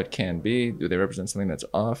what can be? Do they represent something that's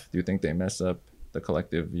off? Do you think they mess up the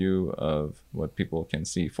collective view of what people can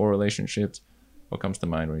see for relationships? What comes to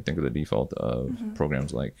mind when you think of the default of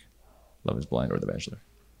programs like Love is Blind or The Bachelor?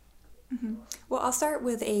 Well, I'll start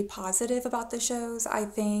with a positive about the shows. I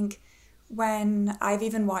think when I've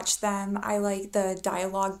even watched them, I like the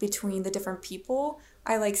dialogue between the different people.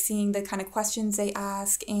 I like seeing the kind of questions they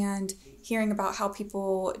ask and hearing about how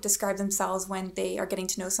people describe themselves when they are getting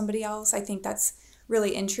to know somebody else. I think that's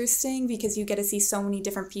really interesting because you get to see so many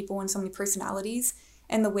different people and so many personalities,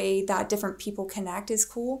 and the way that different people connect is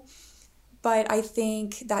cool. But I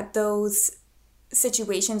think that those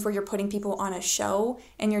situations where you're putting people on a show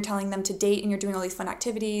and you're telling them to date and you're doing all these fun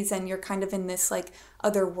activities and you're kind of in this like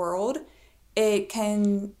other world, it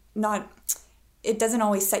doesn't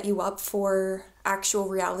always set you up for actual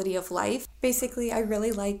reality of life. Basically, I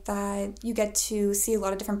really like that you get to see a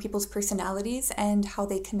lot of different people's personalities and how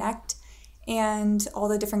they connect and all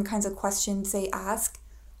the different kinds of questions they ask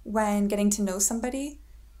when getting to know somebody.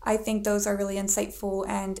 I think those are really insightful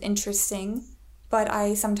and interesting, but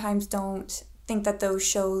I sometimes don't think that those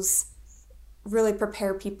shows really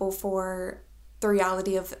prepare people for the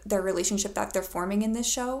reality of their relationship that they're forming in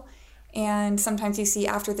this show. And sometimes you see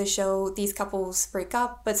after the show, these couples break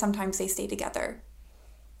up, but sometimes they stay together.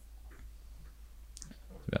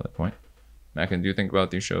 Valid point. Macken, do you think about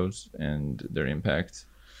these shows and their impact?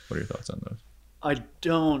 What are your thoughts on those? I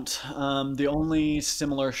don't. The only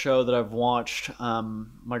similar show that I've watched,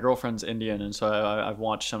 my girlfriend's Indian, and so I've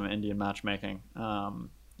watched some Indian matchmaking,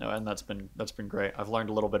 and that's been great. I've learned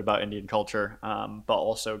a little bit about Indian culture, but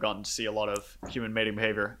also gotten to see a lot of human mating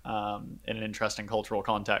behavior in an interesting cultural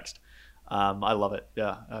context. I love it.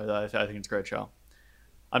 Yeah, I think it's a great show.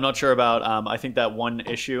 I'm not sure about. I think that one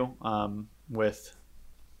issue with.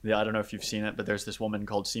 Yeah, I don't know if you've seen it, but there's this woman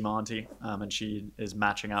called Seema Auntie, and she is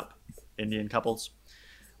matching up Indian couples.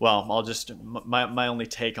 Well, my only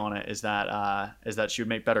take on it is that she would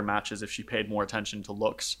make better matches if she paid more attention to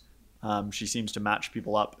looks. She seems to match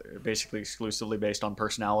people up basically exclusively based on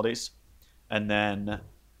personalities, and then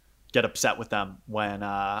get upset with them when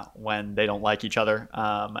they don't like each other.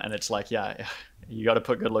 And it's like, yeah, you got to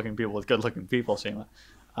put good-looking people with good-looking people, Seema.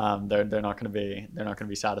 They're not going to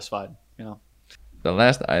be satisfied, you know. The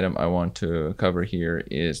last item I want to cover here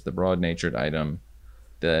is the broad-natured item,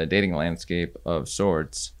 the dating landscape of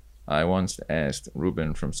sorts. I once asked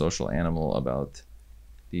Ruben from Social Animal about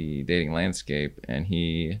the dating landscape, and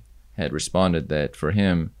he had responded that for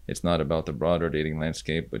him, it's not about the broader dating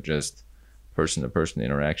landscape, but just person-to-person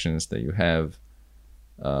interactions that you have,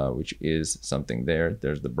 which is something there.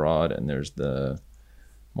 There's the broad and there's the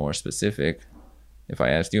more specific. If I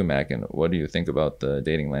asked you, Macken, what do you think about the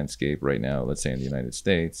dating landscape right now, let's say in the United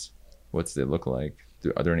States? What's it look like?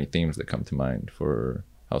 Are there any themes that come to mind for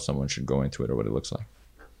how someone should go into it or what it looks like?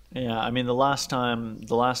 Yeah, I mean, the last time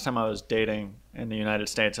I was dating in the United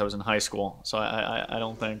States, I was in high school, so I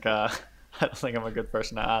don't think I don't think I'm a good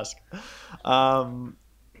person to ask. And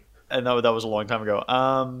that was a long time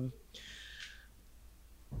ago.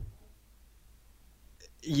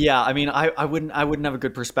 Yeah, I mean, I wouldn't have a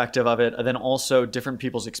good perspective of it. And then also, different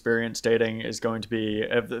people's experience dating is going to be,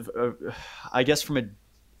 I guess,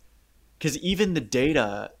 because even the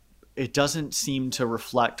data, it doesn't seem to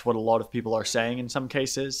reflect what a lot of people are saying in some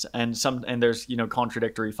cases, and there's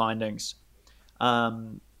contradictory findings.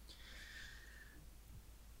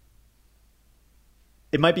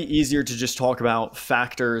 It might be easier to just talk about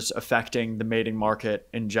factors affecting the mating market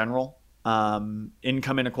in general.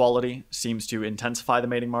 Income inequality seems to intensify the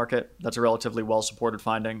mating market. That's a relatively well-supported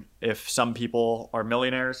finding. If some people are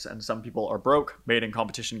millionaires and some people are broke, mating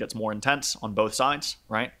competition gets more intense on both sides,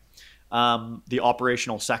 right? The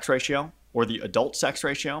operational sex ratio or the adult sex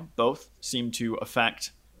ratio, both seem to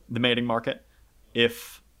affect the mating market.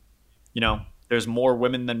 If, there's more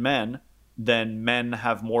women than men, then men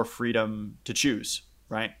have more freedom to choose,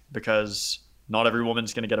 right? Because not every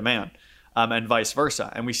woman's going to get a man. And vice versa.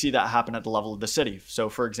 And we see that happen at the level of the city. So,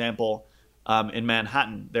 for example, in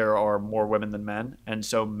Manhattan, there are more women than men. And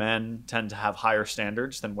so men tend to have higher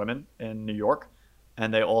standards than women in New York.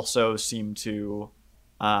 And they also seem to,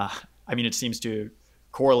 it seems to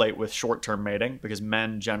correlate with short-term mating because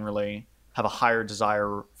men generally have a higher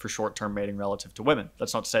desire for short-term mating relative to women.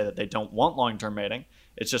 That's not to say that they don't want long-term mating.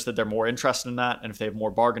 It's just that they're more interested in that. And if they have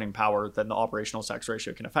more bargaining power, then the operational sex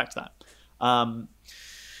ratio can affect that. A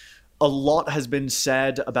lot has been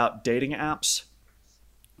said about dating apps,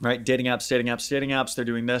 right? Dating apps. They're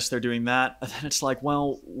doing this, they're doing that. And then it's like,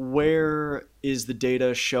 well, where is the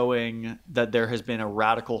data showing that there has been a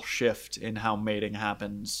radical shift in how mating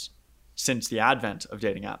happens since the advent of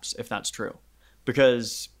dating apps, if that's true?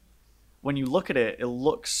 Because when you look at it, it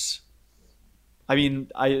looks, I mean,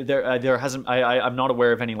 I'm not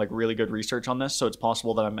aware of any like really good research on this, so it's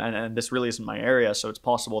possible that and this really isn't my area, so it's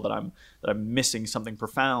possible that I'm missing something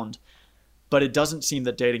profound. But it doesn't seem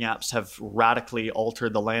that dating apps have radically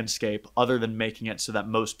altered the landscape, other than making it so that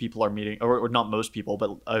most people are meeting, or not most people,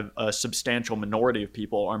 but a substantial minority of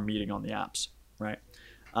people are meeting on the apps, right?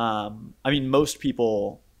 I mean, most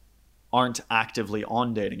people aren't actively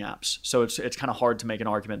on dating apps, so it's kind of hard to make an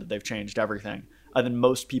argument that they've changed everything. And then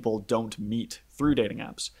most people don't meet through dating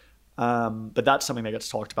apps, but that's something that gets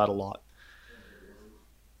talked about a lot.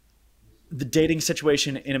 The dating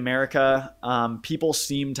situation in America, people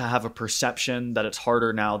seem to have a perception that it's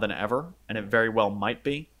harder now than ever, and it very well might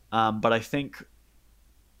be. But I think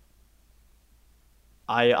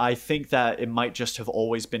that it might just have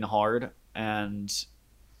always been hard, and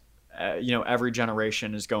every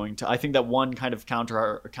generation is going to. I think that one kind of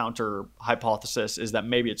counter hypothesis is that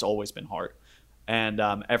maybe it's always been hard, and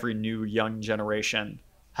every new young generation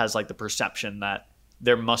has like the perception that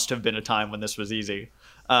there must have been a time when this was easy.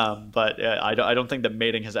 But I don't think that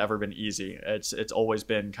mating has ever been easy. It's always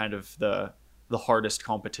been kind of the hardest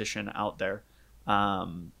competition out there.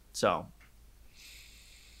 So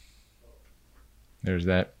there's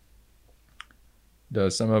that.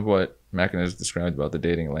 Does some of what Macken has described about the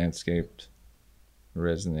dating landscape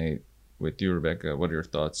resonate with you, Rebecca? What are your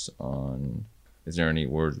thoughts on, is there any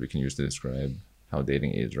words we can use to describe how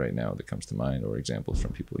dating is right now that comes to mind, or examples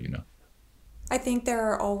from people you know? I think there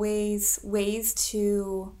are always ways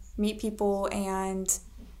to meet people and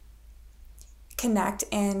connect,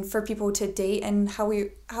 and for people to date, and how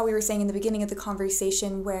we were saying in the beginning of the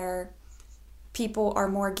conversation, where people are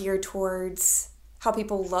more geared towards how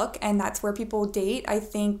people look, and that's where people date. I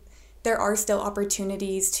think there are still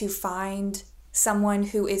opportunities to find someone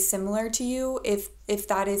who is similar to you, if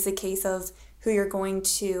that is the case of who you're going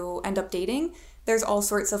to end up dating. There's all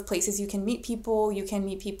sorts of places you can meet people. You can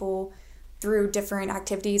meet people through different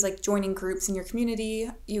activities, like joining groups in your community.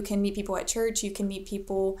 You can meet people at church. You can meet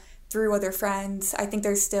people through other friends. I think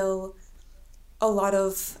there's still a lot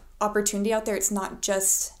of opportunity out there. It's not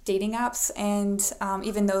just dating apps. And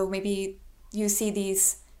even though maybe you see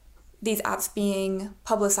these apps being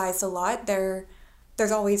publicized a lot,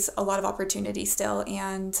 there's always a lot of opportunity still.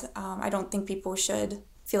 And I don't think people should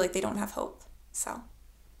feel like they don't have hope. So.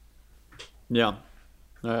 Yeah,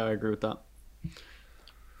 I agree with that.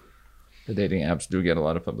 The dating apps do get a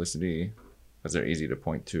lot of publicity because they're easy to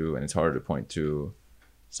point to, and it's harder to point to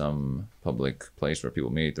some public place where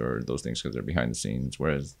people meet or those things because they're behind the scenes,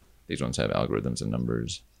 whereas these ones have algorithms and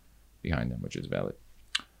numbers behind them, which is valid.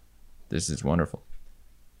 This is wonderful.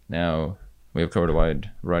 Now, we have covered a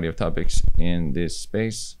wide variety of topics in this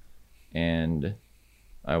space, and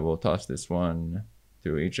I will toss this one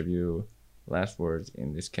to each of you. Last words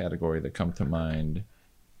in this category that come to mind.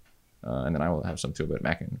 And then I will have some too, but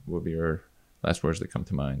Macken, what will be your last words that come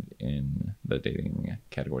to mind in the dating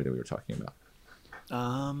category that we were talking about?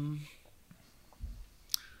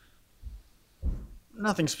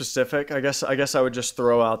 Nothing specific. I guess I would just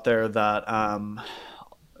throw out there that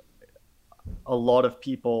a lot of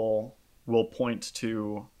people will point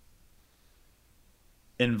to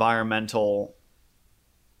environmental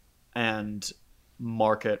and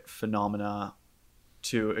market phenomena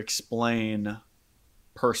to explain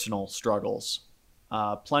personal struggles.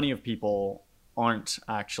 Plenty of people aren't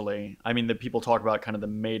actually. I mean, the people talk about kind of the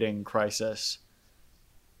mating crisis,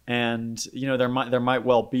 and there might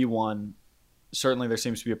well be one. Certainly, there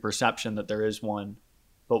seems to be a perception that there is one,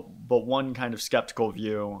 but one kind of skeptical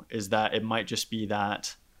view is that it might just be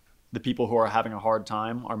that the people who are having a hard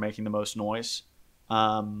time are making the most noise.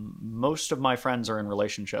 Most of my friends are in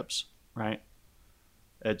relationships, right?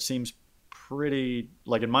 It seems pretty,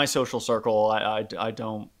 like in my social circle, I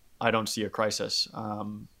don't see a crisis.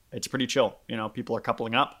 It's pretty chill. People are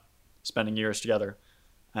coupling up, spending years together,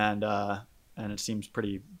 and it seems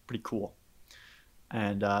pretty cool,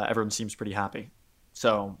 and everyone seems pretty happy.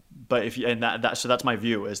 So, but so that's my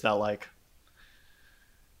view, is that like,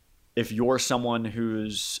 if you're someone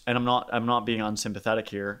who's, and I'm not being unsympathetic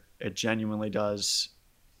here, it genuinely is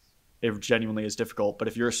difficult. But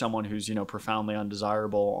if you're someone who's, profoundly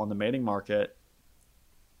undesirable on the mating market,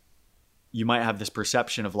 you might have this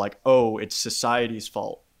perception of like, oh, it's society's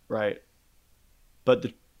fault, right? But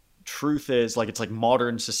the truth is, like, it's like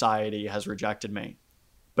modern society has rejected me.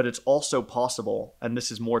 but it's also possible, and this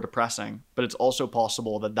is more depressing, but it's also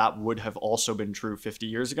possible that that would have also been true 50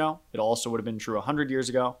 years ago. It also would have been true 100 years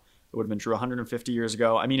ago. It would have been true 150 years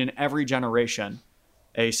ago. I mean, in every generation,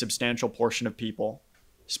 a substantial portion of people,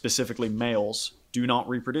 specifically males, do not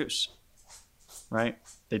reproduce, right?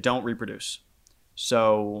 They don't reproduce.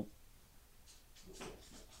 So,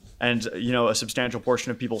 and, you know, a substantial portion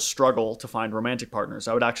of people struggle to find romantic partners.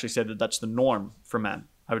 I would actually say that that's the norm for men.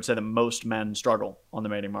 I would say that most men struggle on the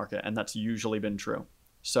mating market, and that's usually been true.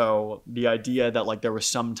 So the idea that like there was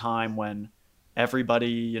some time when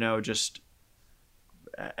everybody, you know, just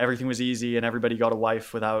everything was easy and everybody got a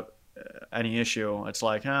wife without any issue, it's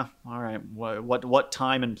like, all right, what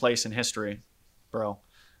time and place in history, bro?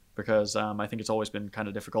 Because I think it's always been kind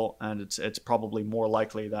of difficult, and it's probably more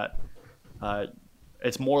likely that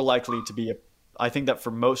it's more likely to be I think that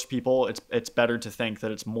for most people, it's better to think that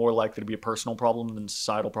it's more likely to be a personal problem than a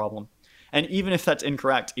societal problem. And even if that's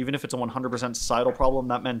incorrect, even if it's a 100% societal problem,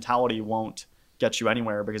 that mentality won't get you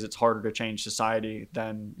anywhere, because it's harder to change society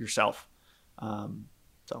than yourself.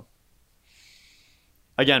 So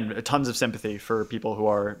again, tons of sympathy for people who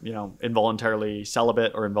are, you know, involuntarily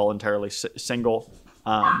celibate or involuntarily single.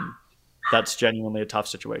 That's genuinely a tough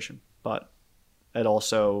situation, but it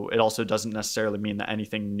also doesn't necessarily mean that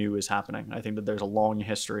anything new is happening. I think that there's a long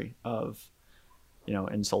history of, you know,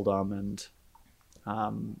 inceldom and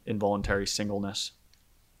involuntary singleness.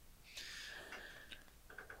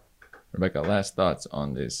 Rebecca, last thoughts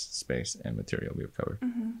on this space and material we've covered?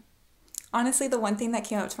 Mm-hmm. Honestly, the one thing that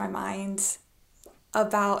came up to my mind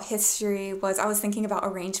about history was I was thinking about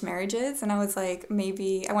arranged marriages, and I was like,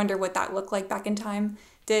 maybe I wonder what that looked like back in time.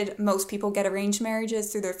 Did most people get arranged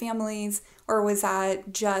marriages through their families, or was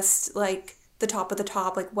that just like the top of the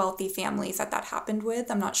top, like wealthy families that happened with?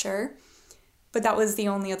 I'm not sure. But that was the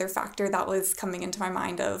only other factor that was coming into my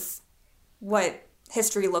mind of what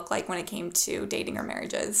history looked like when it came to dating or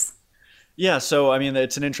marriages. Yeah, so I mean,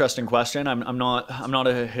 it's an interesting question. I'm not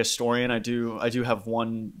a historian. I do have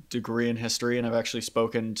one degree in history, and I've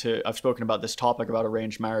spoken about this topic about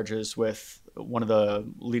arranged marriages with one of the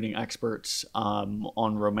leading experts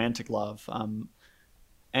on romantic love.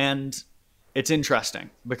 And it's interesting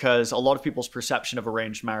because a lot of people's perception of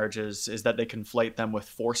arranged marriages is that they conflate them with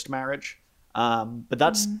forced marriage. But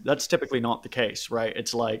that's typically not the case, right?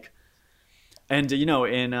 It's like, and you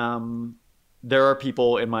know, there are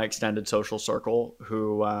people in my extended social circle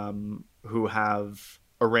who have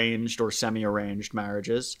arranged or semi-arranged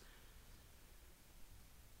marriages.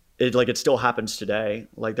 It still happens today.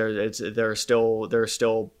 Like there are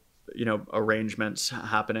still you know, arrangements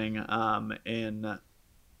happening in,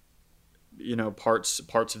 you know, parts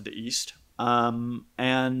of the East.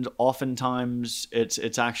 And oftentimes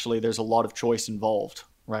it's actually, there's a lot of choice involved,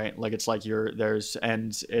 right? Like it's like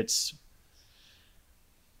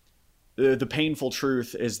the painful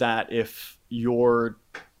truth is that if you're,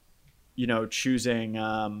 you know, choosing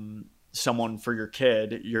someone for your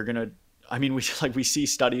kid, you're gonna. I mean, we see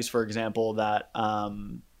studies, for example, that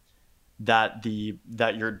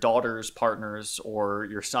your daughter's partners or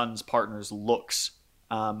your son's partner's looks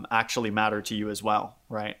actually matter to you as well,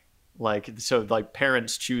 right? Like, so like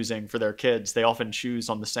parents choosing for their kids, they often choose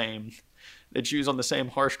on the same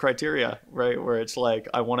harsh criteria, right? Where it's like,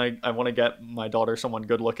 I want to get my daughter someone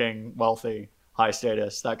good looking, wealthy, high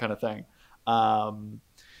status, that kind of thing.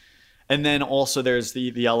 And then also there's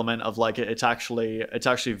the element of like, it's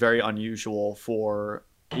actually very unusual for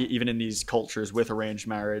even in these cultures with arranged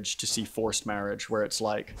marriage to see forced marriage, where it's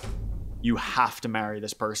like, you have to marry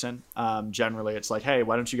this person. Generally it's like, hey,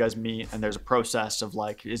 why don't you guys meet? And there's a process of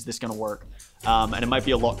like, is this going to work? And it might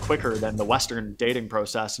be a lot quicker than the Western dating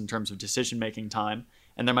process in terms of decision-making time.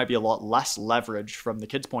 And there might be a lot less leverage from the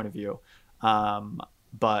kid's point of view.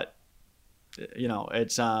 But you know,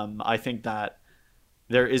 it's, I think that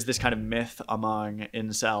there is this kind of myth among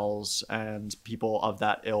incels and people of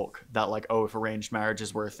that ilk that like, oh, if arranged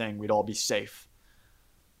marriages were a thing, we'd all be safe.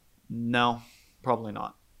 No, probably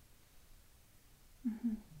not.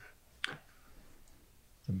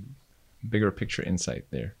 Bigger picture insight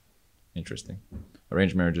there. Interesting.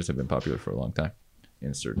 Arranged marriages have been popular for a long time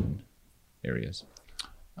in certain areas.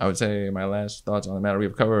 I would say my last thoughts on the matter,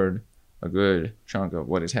 we've covered a good chunk of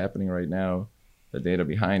what is happening right now, the data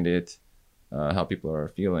behind it, how people are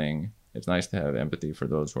feeling. It's nice to have empathy for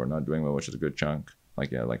those who are not doing well, which is a good chunk.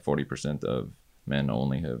 Like 40% of men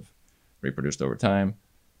only have reproduced over time.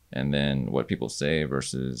 And then what people say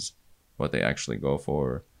versus what they actually go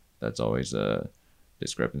for, that's always a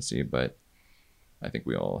discrepancy. But I think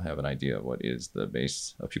we all have an idea of what is the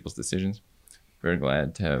base of people's decisions. Very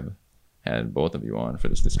glad to have had both of you on for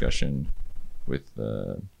this discussion with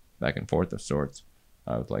back and forth of sorts.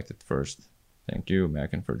 I would like to first thank you,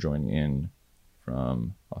 Macken, for joining in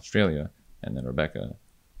from Australia, and then Rebecca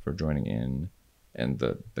for joining in. And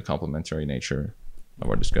the complementary nature of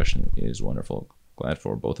our discussion is wonderful. Glad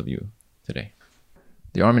for both of you today.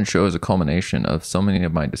 The Armin Show is a culmination of so many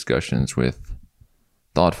of my discussions with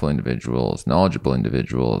thoughtful individuals, knowledgeable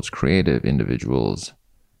individuals, creative individuals,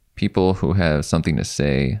 people who have something to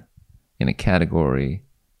say in a category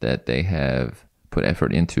that they have put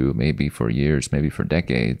effort into, maybe for years, maybe for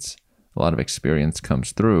decades. A lot of experience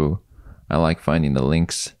comes through. I like finding the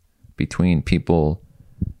links between people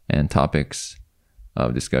and topics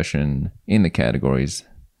of discussion in the categories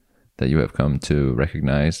that you have come to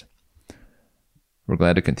recognize. We're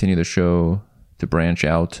glad to continue the show, to branch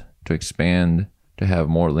out, to expand, to have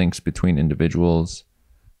more links between individuals,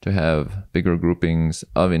 to have bigger groupings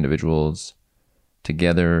of individuals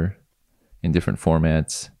together in different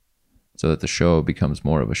formats so that the show becomes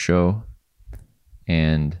more of a show.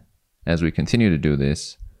 And as we continue to do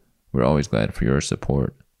this, we're always glad for your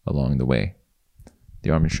support along the way.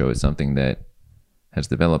 The Armin Show is something that has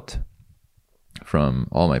developed from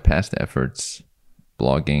all my past efforts,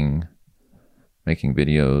 blogging, making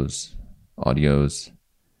videos, audios,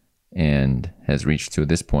 and has reached to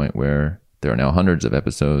this point where there are now hundreds of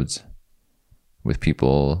episodes with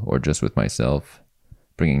people or just with myself,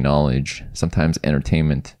 bringing knowledge, sometimes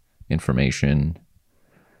entertainment, information,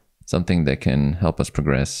 something that can help us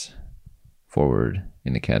progress forward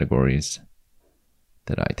in the categories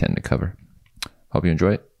that I tend to cover. Hope you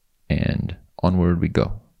enjoy it, and onward we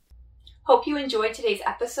go. Hope you enjoyed today's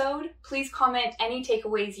episode. Please comment any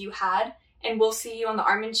takeaways you had, and we'll see you on the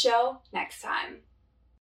Armin Show next time.